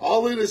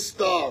all of this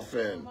stuff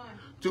and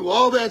do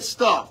all that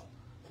stuff,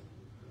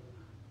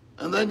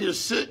 and then you're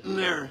sitting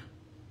there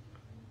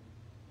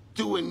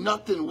doing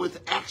nothing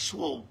with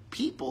actual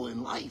people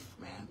in life,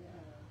 man.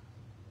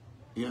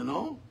 You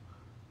know?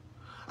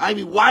 I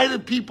mean, why do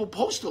people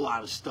post a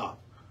lot of stuff?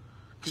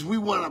 Because we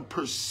want a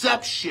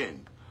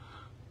perception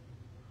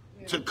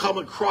to come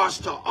across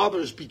to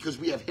others because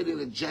we have hidden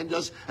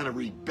agendas and a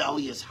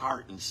rebellious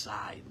heart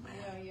inside,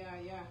 man.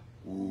 Yeah.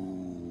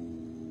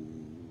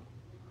 Ooh.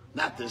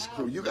 Not this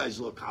crew. You guys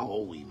look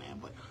holy, man,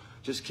 but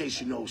just in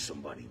case you know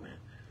somebody, man.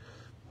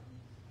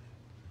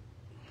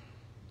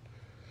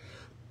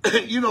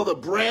 The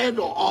brand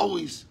will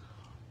always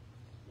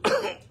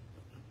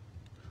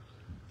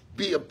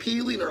be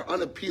appealing or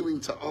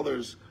unappealing to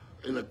others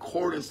in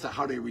accordance to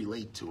how they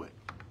relate to it.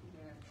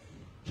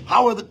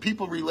 How are the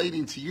people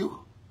relating to you?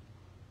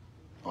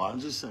 Oh, I'm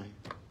just saying.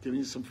 Give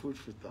me some food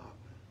for thought.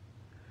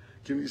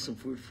 Give me some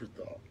food for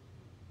thought.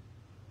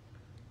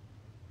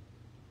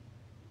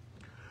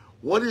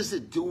 What is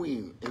it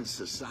doing in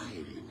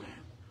society,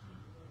 man?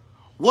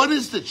 What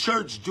is the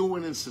church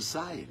doing in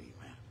society,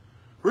 man?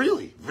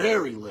 Really,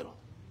 very little.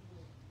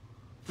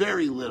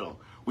 Very little.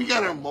 We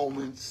got our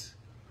moments.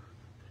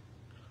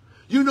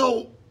 You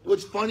know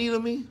what's funny to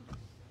me?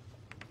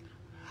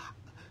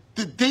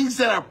 The things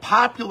that are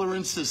popular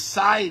in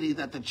society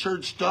that the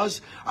church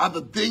does are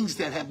the things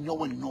that have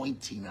no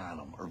anointing on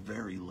them, or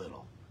very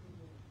little.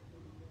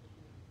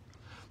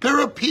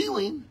 They're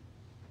appealing.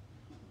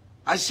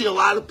 I see a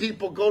lot of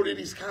people go to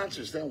these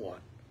concerts. Then what?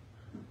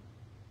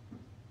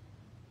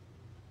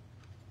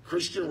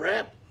 Christian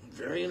rap,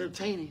 very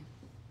entertaining.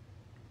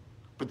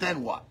 But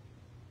then what?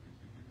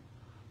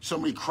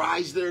 Somebody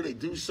cries there, they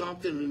do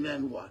something, and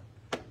then what?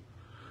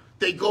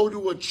 They go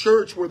to a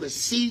church where the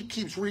seed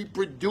keeps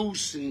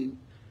reproducing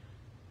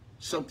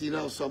something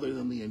else other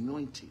than the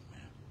anointing,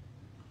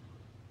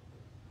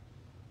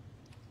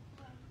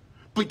 man.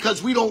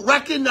 Because we don't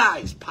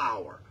recognize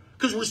power.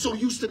 Because we're so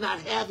used to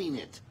not having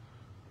it.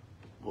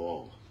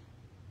 Whoa.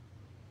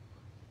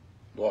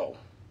 Whoa.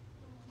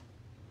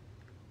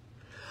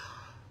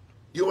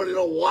 You want to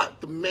know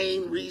what the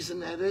main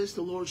reason that is,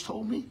 the Lord's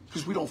told me?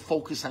 Because we don't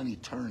focus on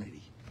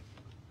eternity.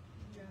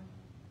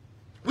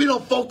 We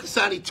don't focus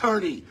on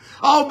eternity.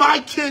 Oh, my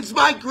kids,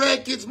 my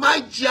grandkids,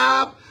 my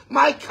job,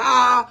 my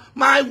car,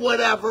 my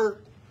whatever,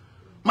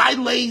 my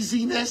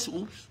laziness.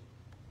 Oops.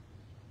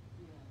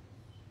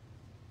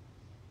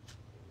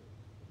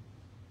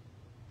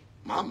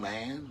 My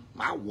man,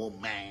 my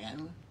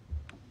woman.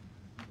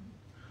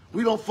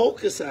 We don't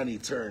focus on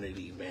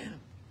eternity,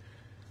 man.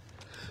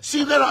 So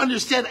you got to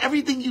understand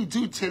everything you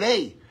do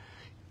today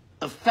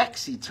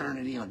affects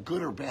eternity in a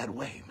good or bad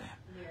way, man.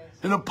 Yes.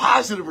 In a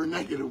positive or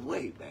negative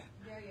way, man.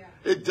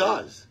 It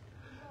does.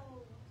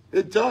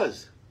 It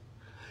does.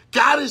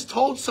 God has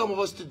told some of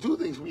us to do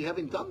things. We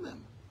haven't done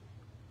them.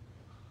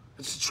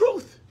 It's the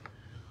truth.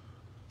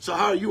 So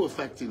how are you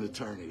affecting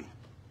eternity?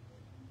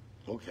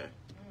 Okay.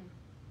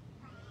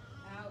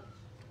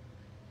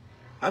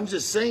 I'm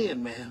just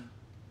saying, man.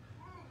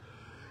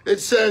 It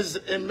says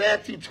in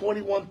Matthew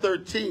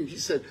 21:13, he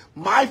said,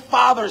 my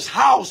Father's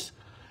house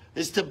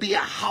is to be a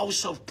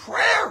house of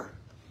prayer.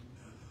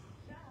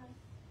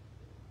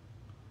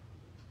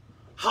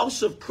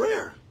 House of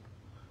prayer.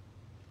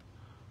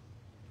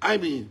 I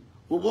mean,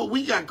 well, what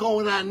we got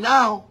going on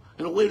now,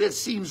 in a way that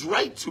seems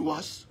right to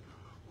us,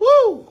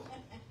 woo!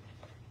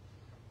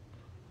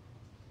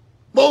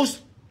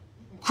 Most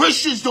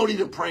Christians don't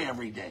even pray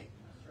every day.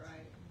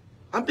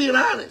 I'm being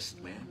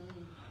honest, man.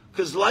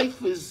 Because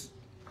life is...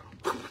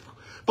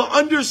 But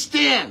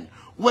understand,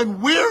 when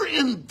we're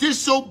in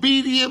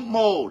disobedient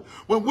mode,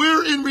 when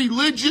we're in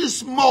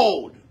religious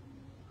mode,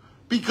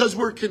 because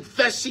we're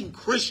confessing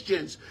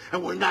Christians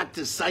and we're not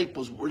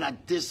disciples, we're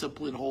not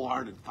disciplined,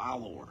 wholehearted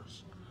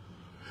followers.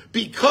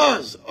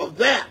 Because of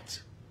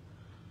that,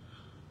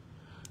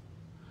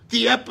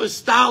 the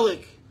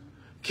apostolic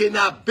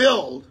cannot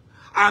build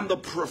on the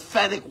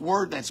prophetic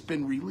word that's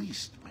been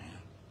released, man.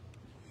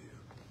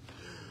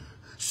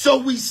 So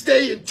we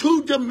stay in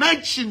two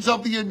dimensions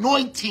of the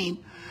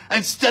anointing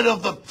instead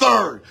of the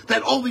third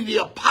that only the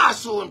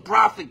apostle and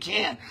prophet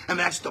can, and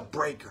that's the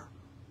breaker.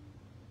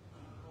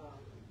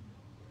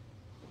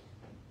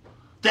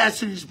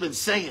 That's what he's been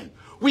saying.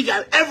 We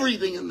got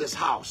everything in this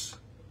house.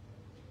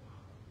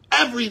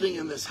 Everything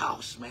in this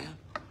house, man.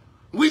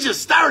 We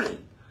just started.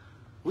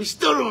 We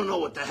still don't know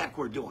what the heck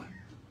we're doing.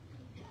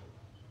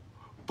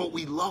 But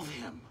we love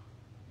him.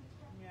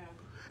 Yeah.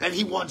 And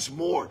he wants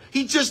more.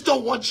 He just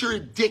don't want your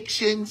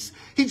addictions.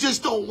 He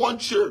just don't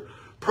want your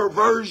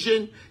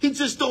perversion. He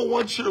just don't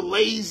want your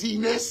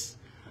laziness.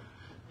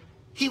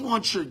 He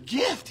wants your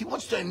gift. He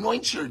wants to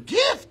anoint your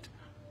gift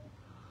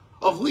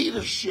of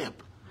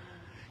leadership.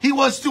 He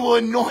wants to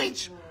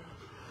anoint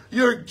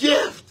your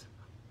gift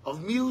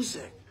of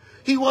music.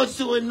 He wants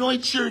to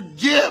anoint your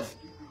gift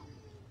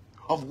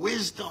of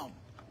wisdom.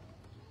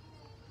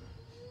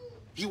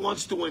 He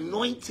wants to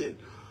anoint it,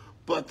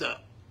 but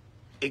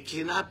it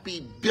cannot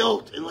be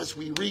built unless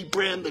we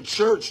rebrand the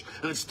church,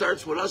 and it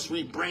starts with us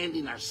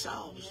rebranding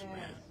ourselves,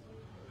 man.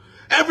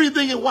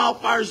 Everything in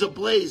Wildfires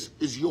Ablaze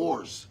is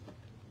yours.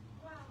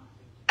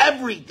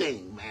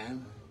 Everything,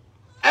 man.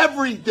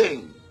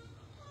 Everything.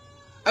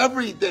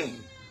 Everything.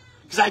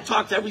 Because I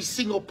talk to every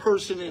single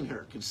person in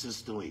here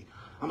consistently.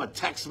 I'm a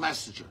text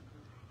messenger.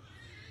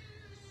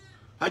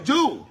 I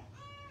do.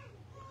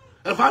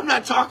 And if I'm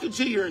not talking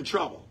to you, you're in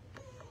trouble.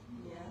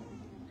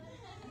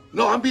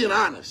 No, I'm being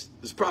honest.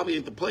 This probably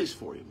ain't the place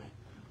for you, man.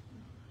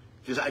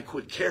 Because I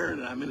quit caring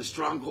and I'm in a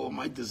stronghold of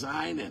my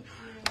design and,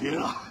 you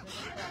know,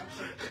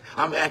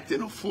 I'm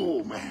acting a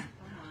fool, man.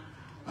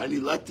 I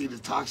need Letty to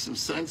talk some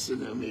sense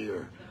into me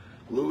or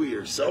Louis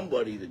or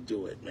somebody to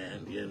do it,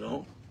 man, you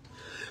know.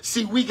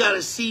 See, we got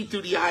to see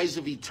through the eyes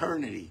of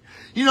eternity.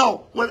 You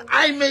know, when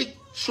I make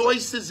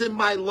choices in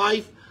my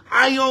life,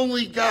 I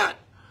only got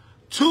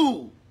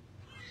two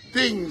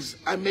things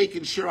I'm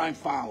making sure I'm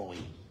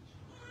following.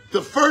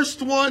 The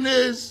first one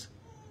is,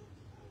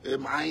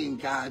 am I in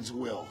God's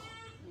will?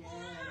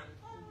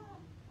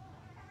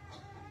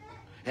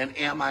 And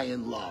am I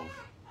in love?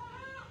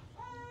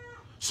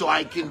 So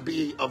I can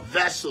be a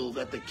vessel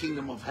that the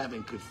kingdom of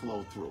heaven could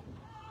flow through.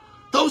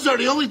 Those are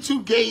the only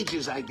two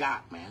gauges I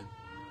got, man.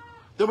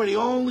 Those are the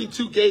only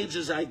two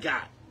gauges I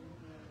got.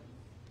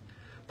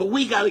 But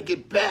we got to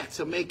get back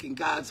to making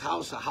God's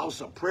house a house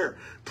of prayer.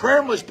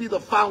 Prayer must be the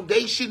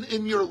foundation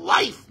in your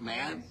life,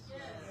 man.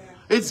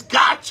 It's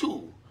got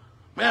to.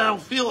 Man, I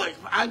don't feel like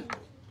I'm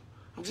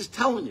just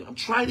telling you. I'm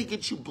trying to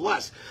get you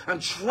blessed. I'm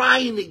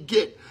trying to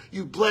get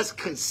you blessed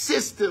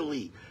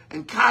consistently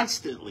and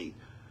constantly.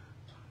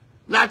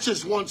 Not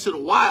just once in a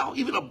while.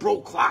 Even a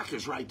broke clock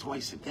is right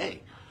twice a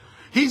day.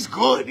 He's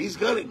good. He's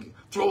going to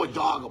throw a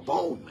dog a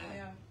bone, man.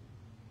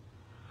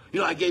 You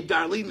know, I gave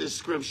Darlene this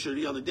scripture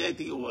the other day. I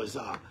think it was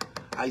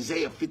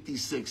Isaiah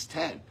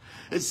 56:10.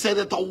 It said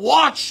that the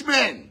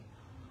watchmen,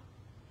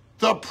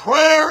 the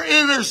prayer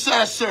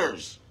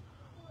intercessors,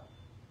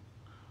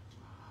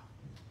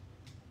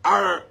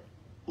 are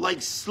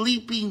like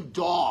sleeping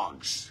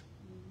dogs.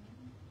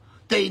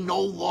 They no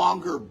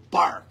longer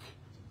bark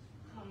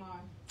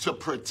to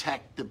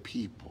protect the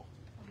people.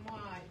 Come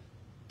on.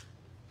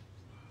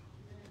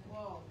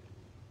 Whoa.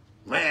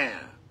 Man,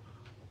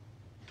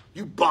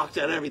 you balked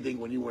at everything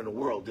when you were in the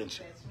world, didn't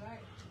you? That's right.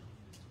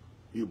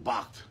 You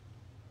balked.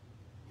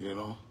 You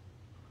know?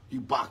 You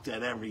balked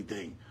at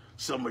everything.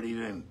 Somebody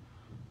didn't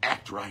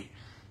act right.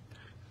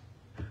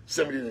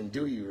 Somebody didn't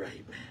do you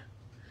right, man.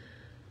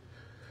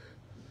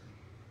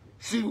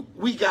 See,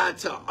 we got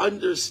to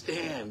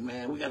understand,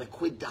 man. We got to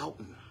quit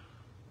doubting.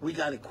 We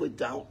got to quit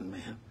doubting,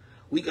 man.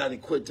 We got to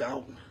quit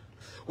doubting.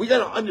 We got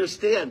to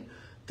understand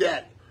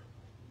that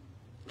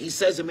he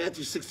says in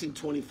Matthew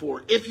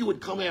 16:24, if you would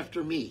come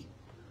after me,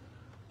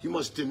 you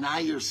must deny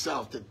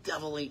yourself. The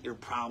devil ain't your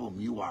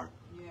problem. You are.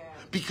 Yeah.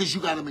 Because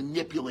you got to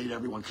manipulate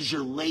everyone. Because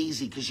you're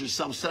lazy. Because you're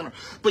self-centered.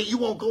 But you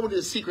won't go into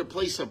the secret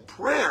place of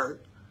prayer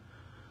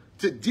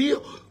to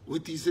deal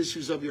with these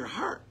issues of your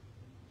heart.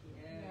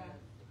 Yeah.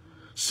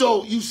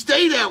 So you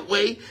stay that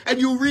way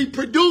and you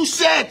reproduce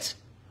it.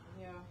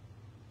 Yeah.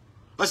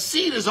 A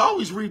seed is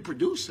always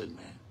reproducing,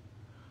 man.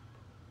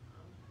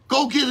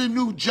 Go get a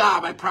new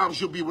job. I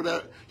promise you'll be with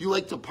you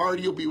like to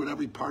party. You'll be with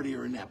every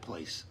partier in that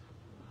place.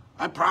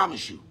 I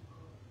promise you.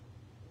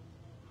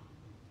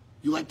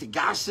 You like to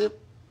gossip?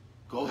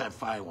 Go ahead,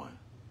 find one.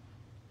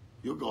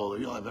 You'll go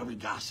there. You'll have every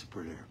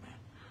gossiper there, man.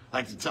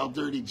 Like to tell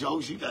dirty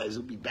jokes? You guys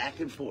will be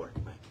back and forth,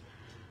 man.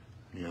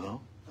 You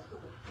know?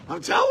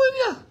 I'm telling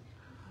you.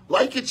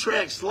 Like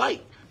attracts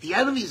like. The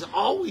enemy's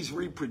always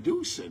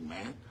reproducing,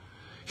 man.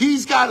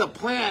 He's got a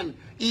plan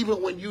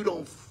even when you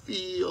don't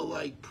feel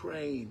like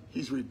praying.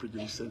 He's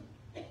reproducing.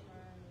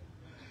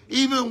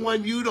 Even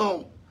when you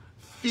don't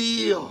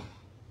feel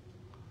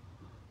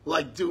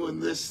like doing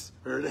this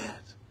or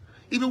that.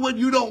 Even when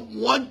you don't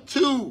want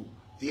to,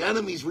 the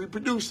enemy's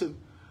reproducing.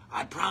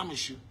 I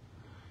promise you.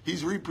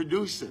 He's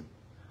reproducing.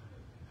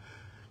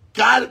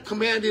 God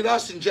commanded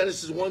us in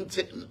Genesis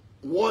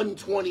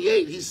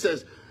 1:28. He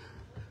says,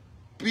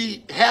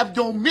 have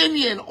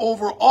dominion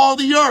over all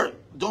the earth.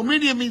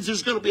 Dominion means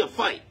there's going to be a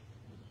fight.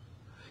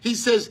 He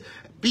says,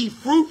 be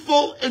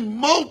fruitful and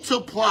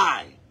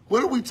multiply.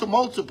 What are we to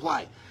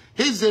multiply?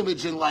 His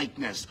image and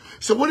likeness.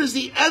 So what is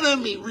the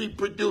enemy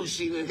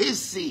reproducing in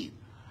his seed?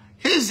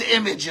 His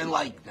image and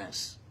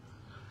likeness.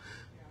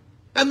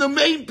 And the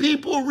main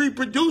people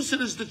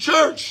reproducing is the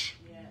church.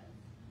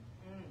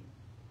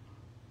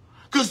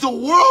 Because the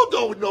world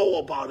don't know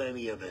about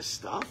any of this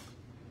stuff.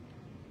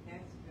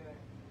 That's good.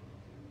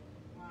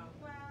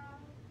 Wow.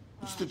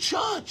 It's the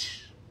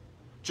church.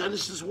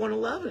 Genesis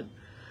 1:11.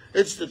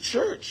 It's the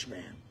church,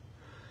 man.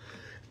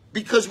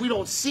 Because we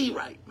don't see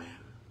right, man.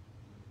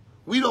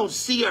 We don't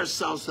see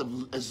ourselves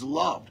as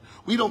loved.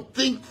 We don't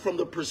think from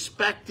the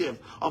perspective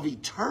of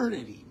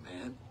eternity,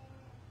 man.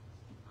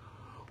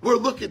 We're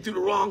looking through the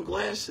wrong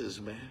glasses,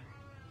 man.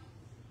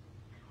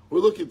 We're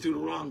looking through the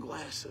wrong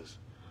glasses.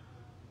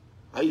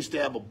 I used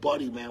to have a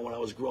buddy, man, when I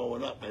was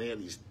growing up, and he had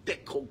these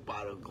thick Coke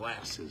bottle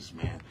glasses,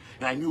 man.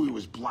 And I knew he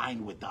was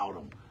blind without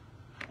them.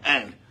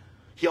 And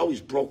he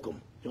always broke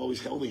them. He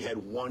always only had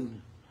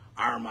one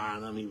arm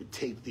on him. He would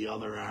tape the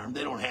other arm.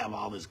 They don't have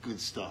all this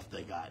good stuff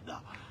they got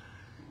now.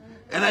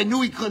 And I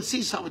knew he couldn't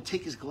see, so I would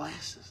take his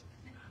glasses.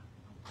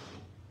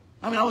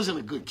 I mean, I wasn't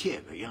a good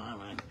kid, you know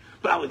what I mean?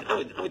 But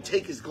I would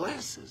take his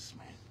glasses,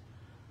 man.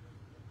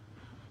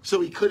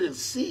 So he couldn't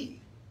see.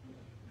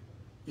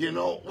 You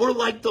know, we're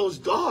like those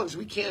dogs.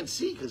 We can't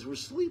see because we're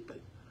sleeping.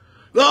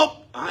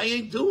 Nope, I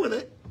ain't doing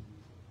it.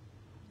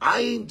 I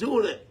ain't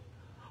doing it.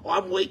 Oh,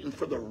 I'm waiting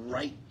for the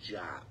right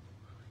job.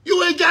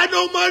 You ain't got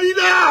no money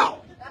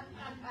now.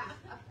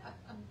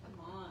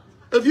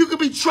 If you can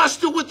be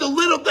trusted with the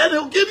little, then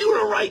he'll give you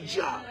the right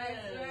job.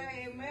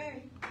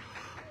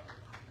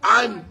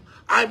 I'm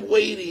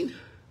waiting,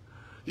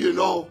 you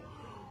know,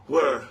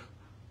 where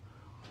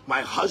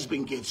my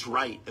husband gets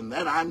right, and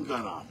then I'm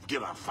going to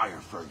get on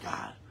fire for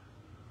God.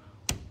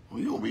 Well,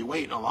 you're going to be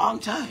waiting a long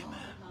time,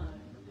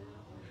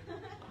 man.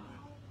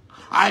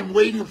 I'm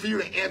waiting for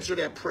you to answer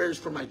that prayers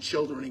for my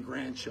children and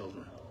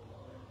grandchildren.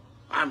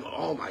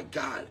 Oh my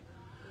God.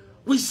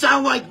 We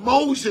sound like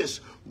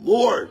Moses,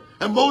 Lord.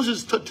 And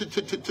Moses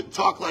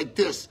talk like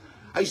this.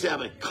 I used to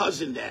have a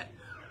cousin that,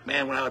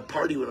 man, when I would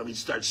party with him, he'd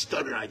start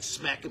stuttering. I'd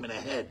smack him in the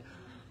head.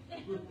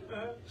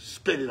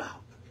 Spit it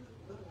out.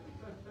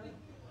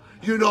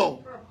 You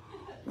know,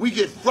 we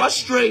get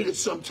frustrated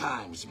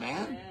sometimes,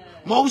 man.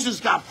 Moses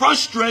got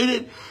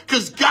frustrated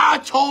because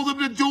God told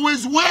him to do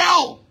his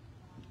will.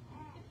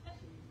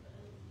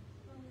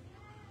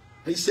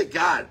 He said,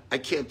 God, I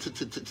can't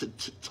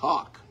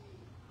talk.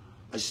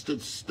 I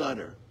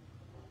stutter.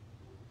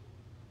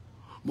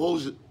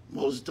 Moses,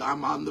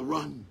 I'm on the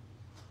run.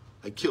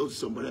 I killed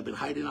somebody. I've been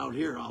hiding out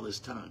here all this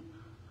time.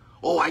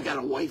 Oh, I got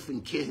a wife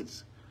and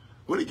kids.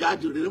 What did God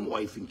do to them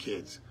wife and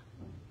kids?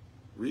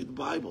 Read the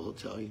Bible, he'll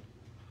tell you.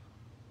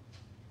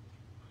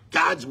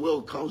 God's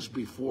will comes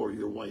before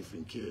your wife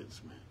and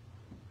kids,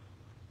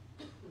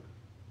 man.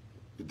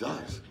 It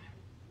does.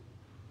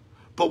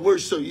 But we're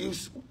so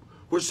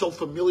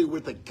familiar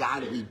with a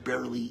God we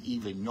barely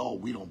even know.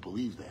 We don't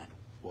believe that.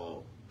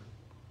 Whoa.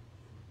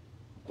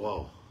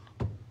 Whoa.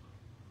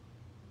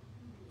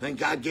 Then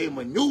God gave him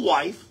a new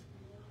wife.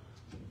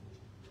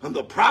 And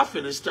the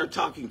prophets start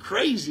talking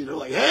crazy. They're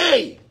like,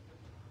 hey,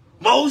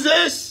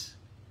 Moses.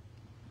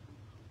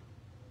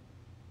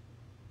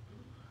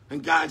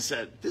 And God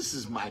said, this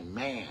is my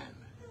man.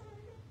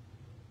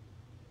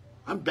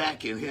 I'm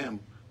backing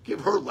him.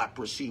 Give her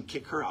leprosy and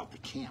kick her out the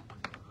camp.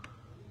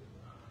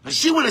 And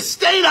she would have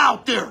stayed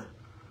out there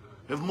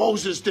if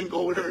Moses didn't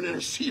go with her and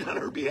intercede on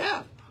her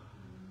behalf.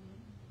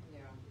 Yeah.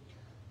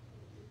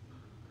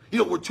 You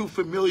know, we're too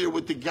familiar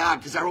with the God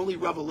because our only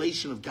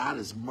revelation of God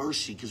is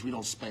mercy because we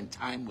don't spend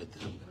time with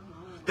him.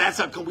 That's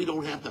how come we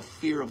don't have the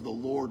fear of the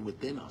Lord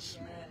within us,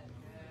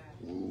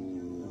 man.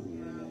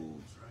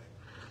 Ooh.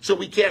 So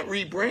we can't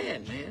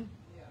rebrand, man.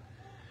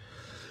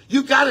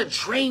 You got to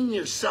train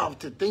yourself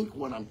to think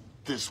when I'm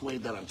this way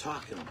that I'm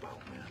talking about,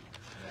 man.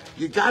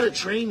 You got to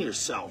train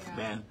yourself,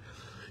 man.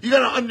 You got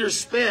to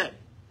understand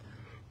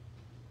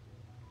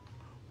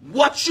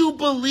what you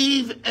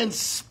believe and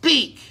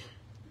speak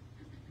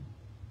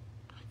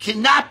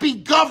cannot be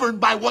governed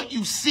by what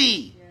you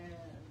see.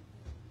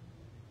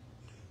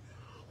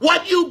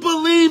 What you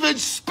believe and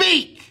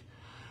speak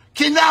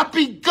cannot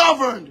be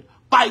governed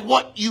by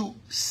what you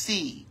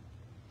see.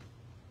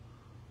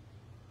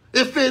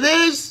 If it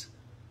is,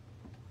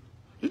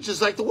 you're just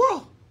like the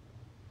world.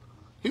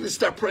 You need to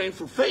start praying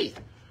for faith.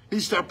 You need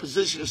to start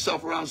positioning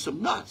yourself around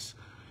some nuts.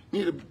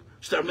 You need to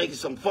start making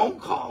some phone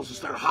calls and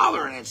start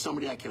hollering at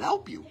somebody that can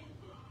help you.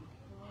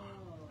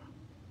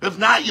 If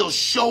not, you'll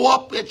show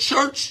up at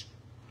church.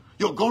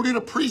 You'll go to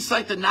the priest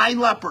like the 9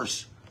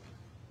 lepers.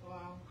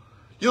 Wow.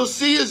 You'll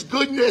see his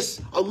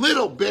goodness a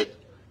little bit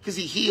because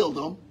he healed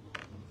them.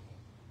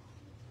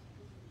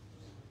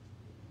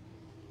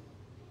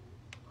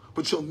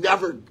 But you'll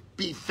never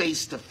be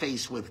face to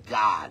face with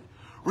God.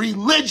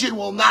 Religion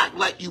will not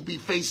let you be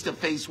face to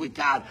face with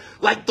God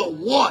like the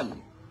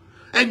one.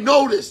 And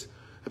notice,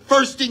 the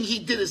first thing he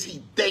did is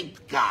he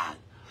thanked God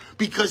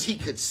because he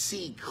could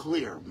see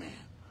clear, man.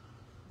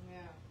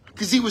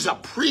 Because he was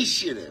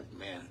appreciative,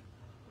 man.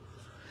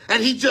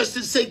 And he just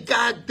didn't say,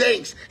 God,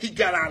 thanks. He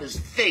got on his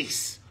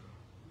face.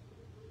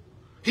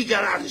 He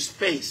got on his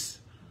face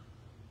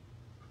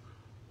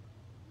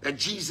at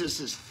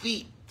Jesus'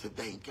 feet to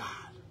thank God.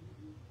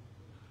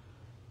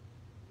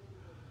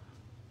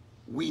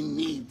 We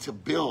need to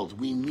build.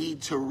 We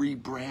need to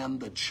rebrand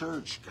the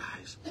church,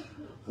 guys.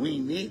 We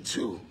need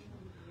to.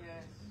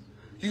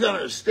 You got to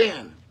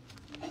understand,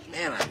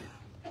 man,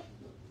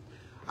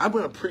 I'm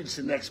going to preach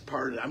the next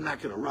part. I'm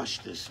not going to rush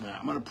this, man.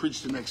 I'm going to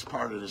preach the next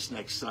part of this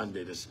next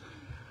Sunday, this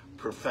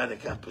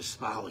prophetic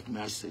apostolic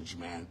message,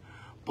 man,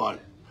 but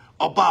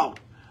about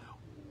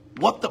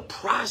what the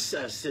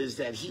process is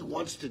that he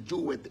wants to do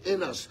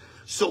within us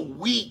so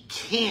we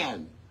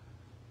can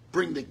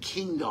bring the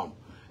kingdom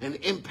and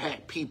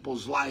impact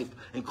people's life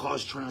and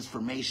cause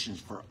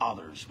transformations for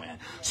others, man.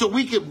 So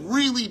we can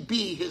really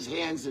be his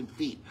hands and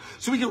feet.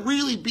 So we can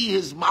really be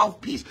his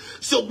mouthpiece.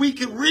 So we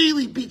can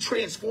really be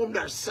transformed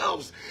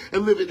ourselves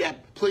and live in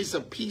that place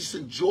of peace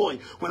and joy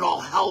when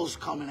all hell's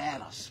coming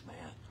at us, man.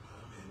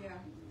 Yeah.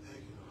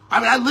 I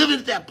mean, I live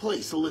at that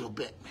place a little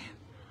bit, man.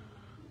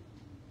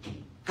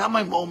 Got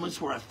my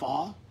moments where I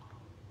fall.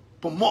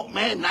 But,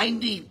 man,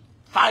 95%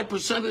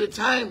 of the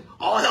time,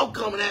 all hell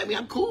coming at me,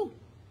 I'm cool.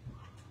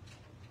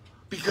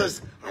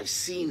 Because I've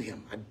seen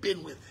him. I've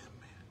been with him,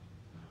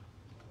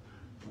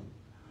 man.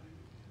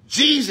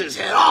 Jesus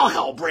had all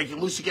hell breaking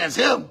loose against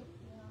him.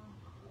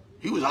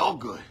 He was all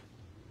good.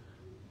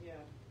 Yeah.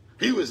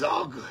 He was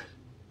all good.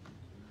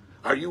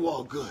 Are you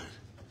all good?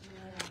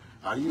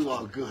 Are you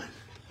all good?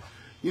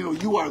 You know,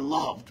 you are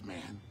loved,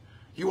 man.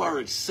 You are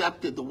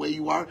accepted the way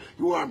you are.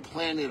 You are on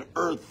planet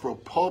Earth for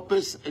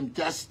purpose and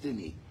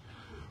destiny.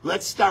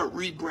 Let's start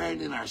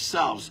rebranding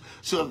ourselves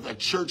so that the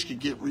church can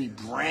get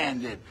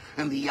rebranded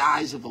in the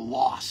eyes of the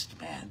lost,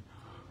 man.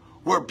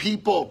 Where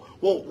people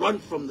won't run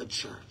from the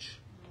church.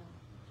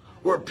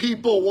 Where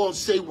people won't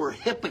say we're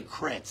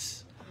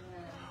hypocrites.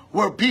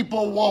 Where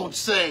people won't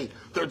say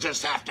they're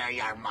just after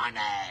your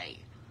money.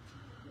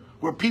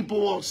 Where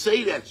people won't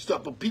say that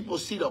stuff, but people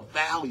see the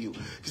value.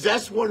 Because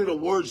that's one of the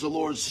words the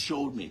Lord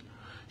showed me.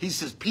 He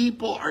says,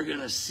 people are going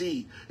to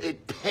see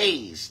it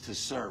pays to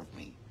serve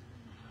me.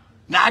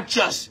 Not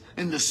just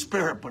in the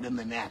spirit, but in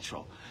the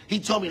natural. He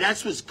told me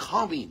that's what's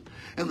coming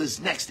in this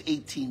next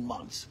 18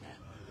 months, man.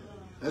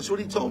 That's what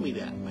he told me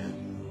that,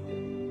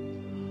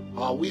 man.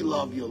 Oh, we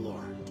love you,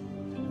 Lord.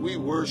 We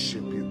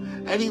worship you.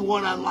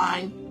 Anyone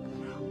online,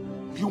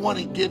 if you want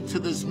to give to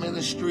this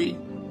ministry,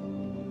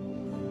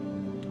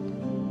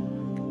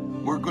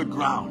 we're good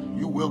ground.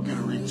 You will get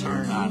a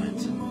return on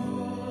it.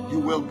 You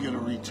will get a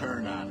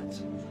return on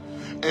it.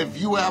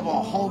 If you have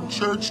a home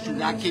church, do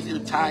not give your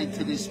tithe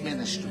to this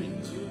ministry.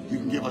 You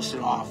can give us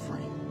an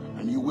offering,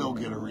 and you will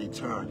get a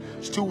return.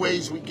 There's two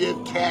ways we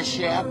give: Cash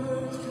App,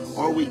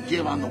 or we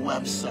give on the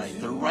website.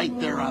 They're right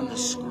there on the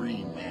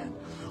screen, man.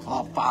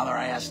 Oh, Father,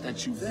 I ask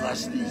that you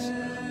bless these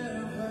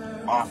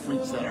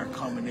offerings that are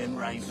coming in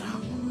right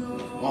now.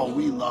 Oh,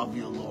 we love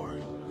you,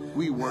 Lord.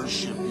 We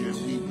worship you.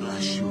 We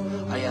bless you.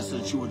 I ask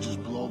that you would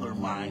just blow their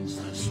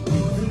minds this week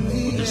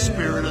with the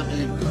spirit of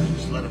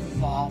increase. Let it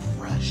fall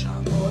fresh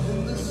on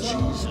them. In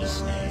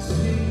Jesus'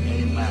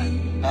 name,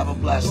 amen. Have a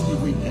blessed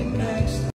weekend, guys.